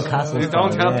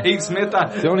 Don't tell Pete Smith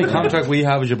that. The only contract we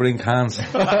have is you bring cans.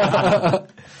 But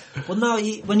no,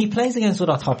 when he plays against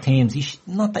other top teams,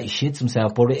 not that he shits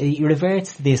himself, but he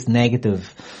reverts to this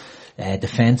negative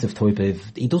defensive type of.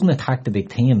 He doesn't attack the big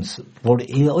teams, but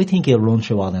I think he'll run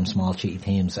through all them small cheaty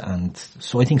teams, and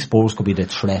so I think Spurs could be the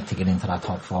threat to get into that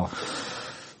top 4.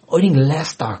 I think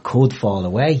Leicester could fall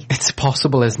away. It's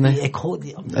possible, isn't it? It could.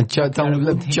 And Joe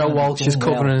Walsh is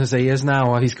covering his ears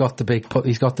now. He's got the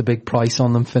big price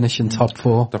on them finishing top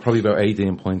 4. They're probably about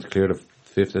 18 points clear of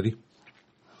 5th, are they?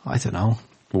 I don't know.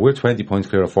 Well, we're 20 points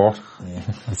clear of 4th. Yeah,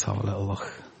 let's have a little look.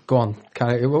 Go on.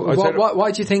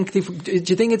 Why do you think? Do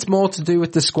you think it's more to do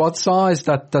with the squad size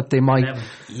that they might?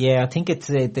 Yeah, I think it's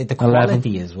the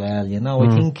quality as well. I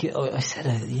think I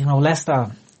said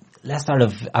Leicester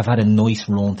have had a nice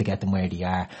run to get them where they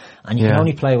are, and you can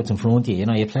only play what's in front of you.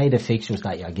 You play the fixtures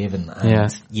that you're given,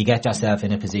 and you get yourself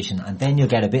in a position, and then you'll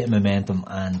get a bit of momentum,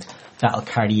 and that'll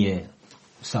carry you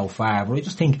so far. But I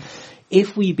just think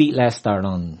when we beat Leicester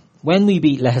on whatever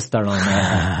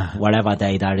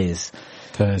day that is,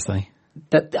 Thursday.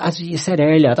 That, as you said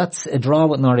earlier, that's a draw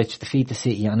with Norwich, defeat the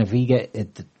City, and if we get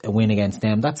a win against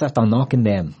them, that's after knocking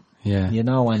them. Yeah,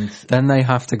 and then they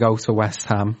have to go to West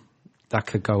Ham. That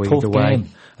could go either way.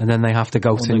 And then they have to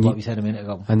go to what we said a minute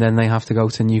ago. And then they have to go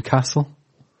to Newcastle.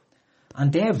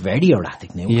 And they're very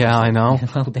erratic now. Yeah, I know.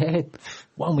 They're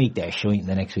 1 week they're shite,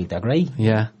 the next week they're great.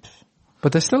 Yeah.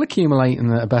 But they're still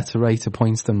accumulating at a better rate of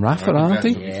points than Rafa, aren't they?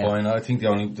 Yeah. Fine. I think the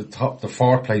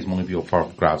 4th place might be up for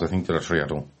grabs. I think there are 3 of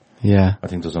them. Yeah. I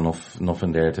think there's enough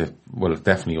in there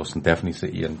definitely us and definitely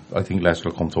City, and I think Leicester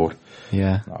will come third.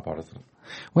 Yeah. Not about it.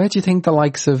 Where do you think the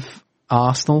likes of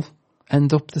Arsenal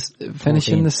end up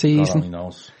finishing the season? God only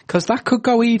knows. Because that could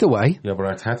go either way. Yeah, but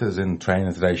Arteta's in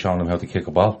training today showing them how to kick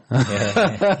a ball. So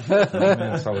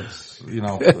it's,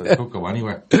 it could go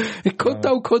anywhere. It could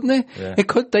though, couldn't it? Yeah.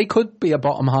 They could be a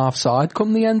bottom half side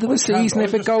come the end of the season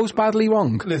if it goes badly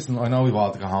wrong. Listen, I know we've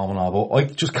all to go home and all, but I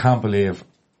just can't believe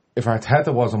if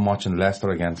Arteta wasn't watching Leicester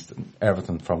against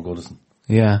Everton from Goodison.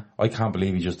 Yeah. I can't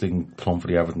believe he just didn't plumb for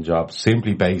the Everton job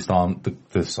simply based on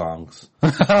the songs.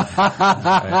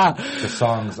 The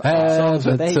songs. Songs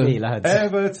with baby, lads.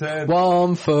 Everton.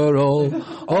 One for all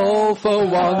for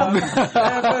one.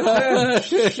 I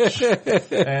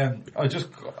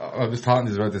was talking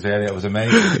to you about this earlier. It was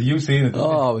amazing. You seen it?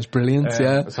 Oh, it was brilliant.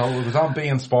 Yeah. So it was on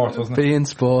beIN Sports, wasn't it? beIN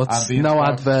Sports. No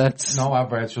adverts. No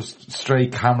adverts. Just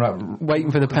straight camera.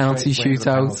 Waiting for the penalty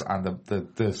shootout. And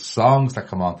the songs that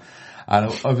come on.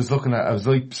 And I was looking at, it was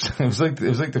like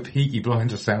the Peaky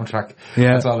Blinders soundtrack.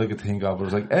 Yeah. That's all I could think of. It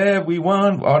was like, we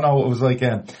won. Oh no, it was like,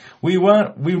 we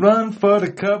run for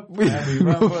the cup and we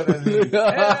run for the league.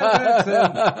 Everton.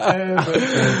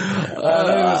 And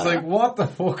I was like, what the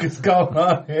fuck is going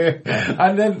on here?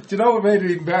 And then, do you know what made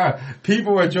it even better?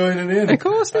 People were joining in. Of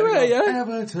course they were, yeah.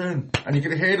 Everton. And you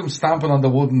could hear them stamping on the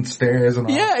wooden stairs and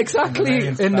all. Yeah, exactly.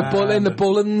 In the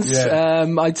Bullens.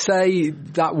 Yeah. I'd say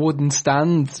that wooden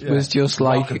stand was just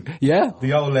like, rocking. Yeah.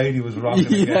 The old lady was rocking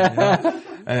again.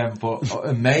 But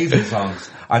amazing songs.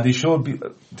 And they should be,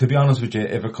 to be honest with you,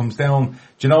 if it comes down, do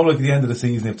you know, like at the end of the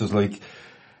season, if there's like,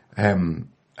 how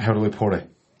do I put it?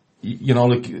 You know,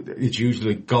 like, it's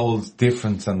usually goals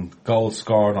difference and goals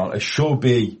scored and all. It should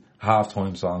be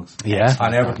half-time songs. Yeah.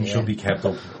 And everything should be kept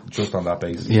up just on that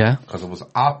basis. Yeah. Because it was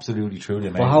absolutely, truly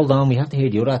amazing. Well, hold on, we have to hear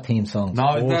the other theme songs.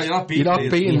 No, you're not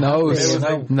beating those.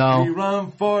 Like, no. We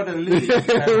run for the league.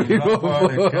 We run for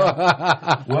the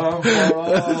cup. One for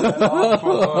all and all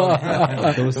for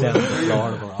all. Those sound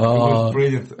adorable. It was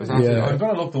brilliant. It was absolutely, I'm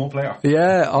going to look them up later.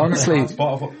 Yeah, honestly.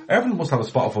 Everyone must have a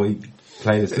Spotify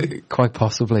playlist. Quite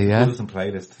possibly, yeah. Buddhism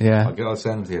playlist. Yeah. I'll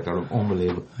send them to you. They're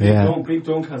unbelievable. Yeah. Big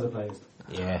Dunk has a playlist.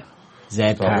 Yeah.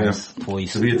 Zed Paris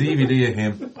voice. There'll be a DVD of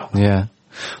him. Yeah.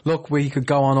 Look, we could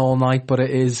go on all night, but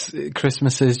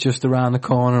Christmas is just around the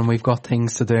corner and we've got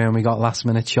things to do and we got last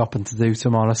minute shopping to do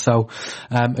tomorrow. So,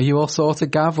 are you all sorted,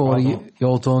 Gav, or are you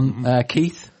all done?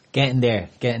 Keith? Getting there.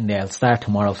 I'll start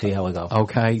tomorrow, see how I go.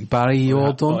 Okay. Barry, you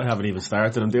all done? I haven't even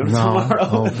started. I'm doing it tomorrow.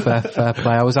 Oh, fair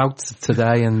play. I was out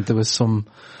today and there was some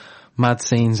mad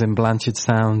scenes in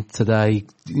Blanchardstown today.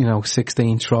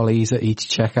 16 trolleys at each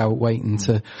checkout waiting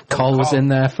to... Cole was in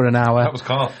there for an hour. That was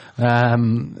Cole.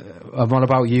 And what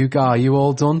about you, Guy? You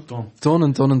all done? Done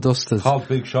and dusted. Cole's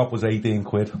big shop was 18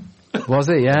 quid. Was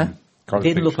it, yeah?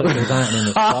 Didn't look like he was out in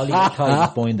the trolley. I thought he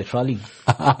was buying the trolley.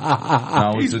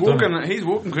 No, he's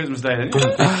working Christmas Day, isn't he?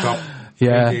 Big shop.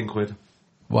 Yeah. 18 quid.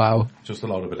 Wow. Just a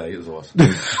load of potatoes was.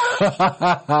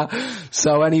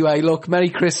 So anyway, look, Merry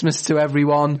Christmas to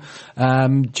everyone.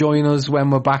 Join us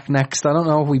when we're back next. I don't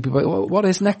know if what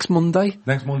is next Monday?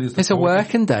 Next Monday is the It's a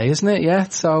working day, isn't it? Yeah.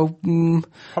 So,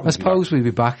 I suppose we'll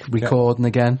be back recording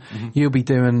again. Mm-hmm. You'll be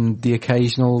doing the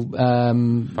occasional,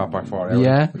 Back by 4 hours.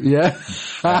 Yeah.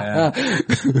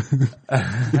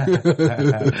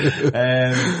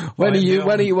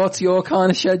 What's your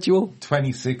kind of schedule?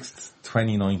 26th.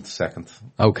 29th, 2nd.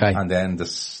 Okay. And then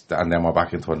we're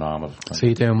back into a normal. So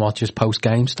you're doing what? Just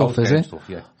post-game stuff, is it? Stuff,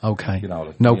 yeah. Okay.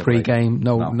 No pre-game,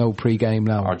 no pre-game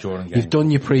now. Or during game. You've done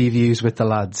your previews with the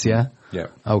lads, yeah? Yeah.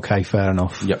 Okay, fair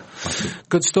enough. Yep.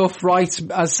 Good stuff. Right.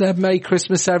 As said, Merry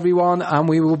Christmas everyone, and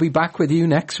we will be back with you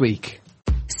next week.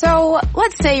 So,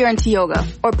 let's say you're into yoga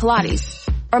or Pilates,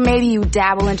 or maybe you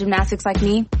dabble in gymnastics like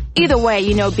me. Either way,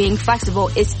 being flexible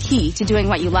is key to doing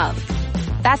what you love.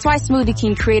 That's why Smoothie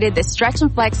King created the Stretch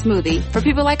and Flex smoothie for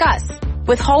people like us.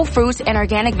 With whole fruits and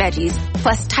organic veggies,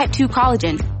 plus type 2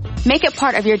 collagen. Make it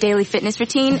part of your daily fitness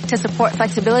routine to support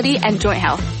flexibility and joint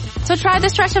health. So try the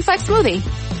Stretch and Flex smoothie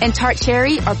in tart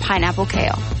cherry or pineapple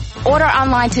kale. Order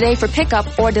online today for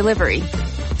pickup or delivery.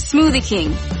 Smoothie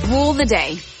King. Rule the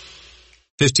day.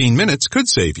 15 minutes could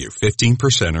save you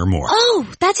 15% or more. Oh,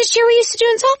 that's a cheer we used to do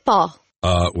in softball.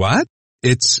 What?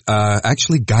 It's,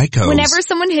 actually Geico's. Whenever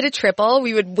someone hit a triple,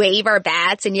 we would wave our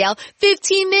bats and yell,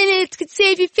 15 minutes could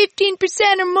save you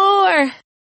 15% or more.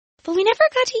 But we never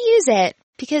got to use it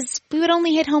because we would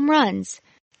only hit home runs.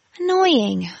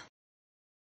 Annoying.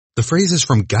 The phrase is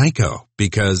from Geico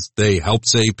because they help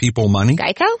save people money.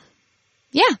 Geico?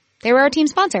 Yeah, they were our team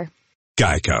sponsor.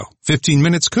 Geico. 15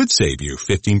 minutes could save you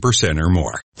 15% or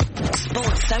more.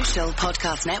 Sports Social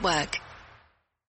Podcast Network.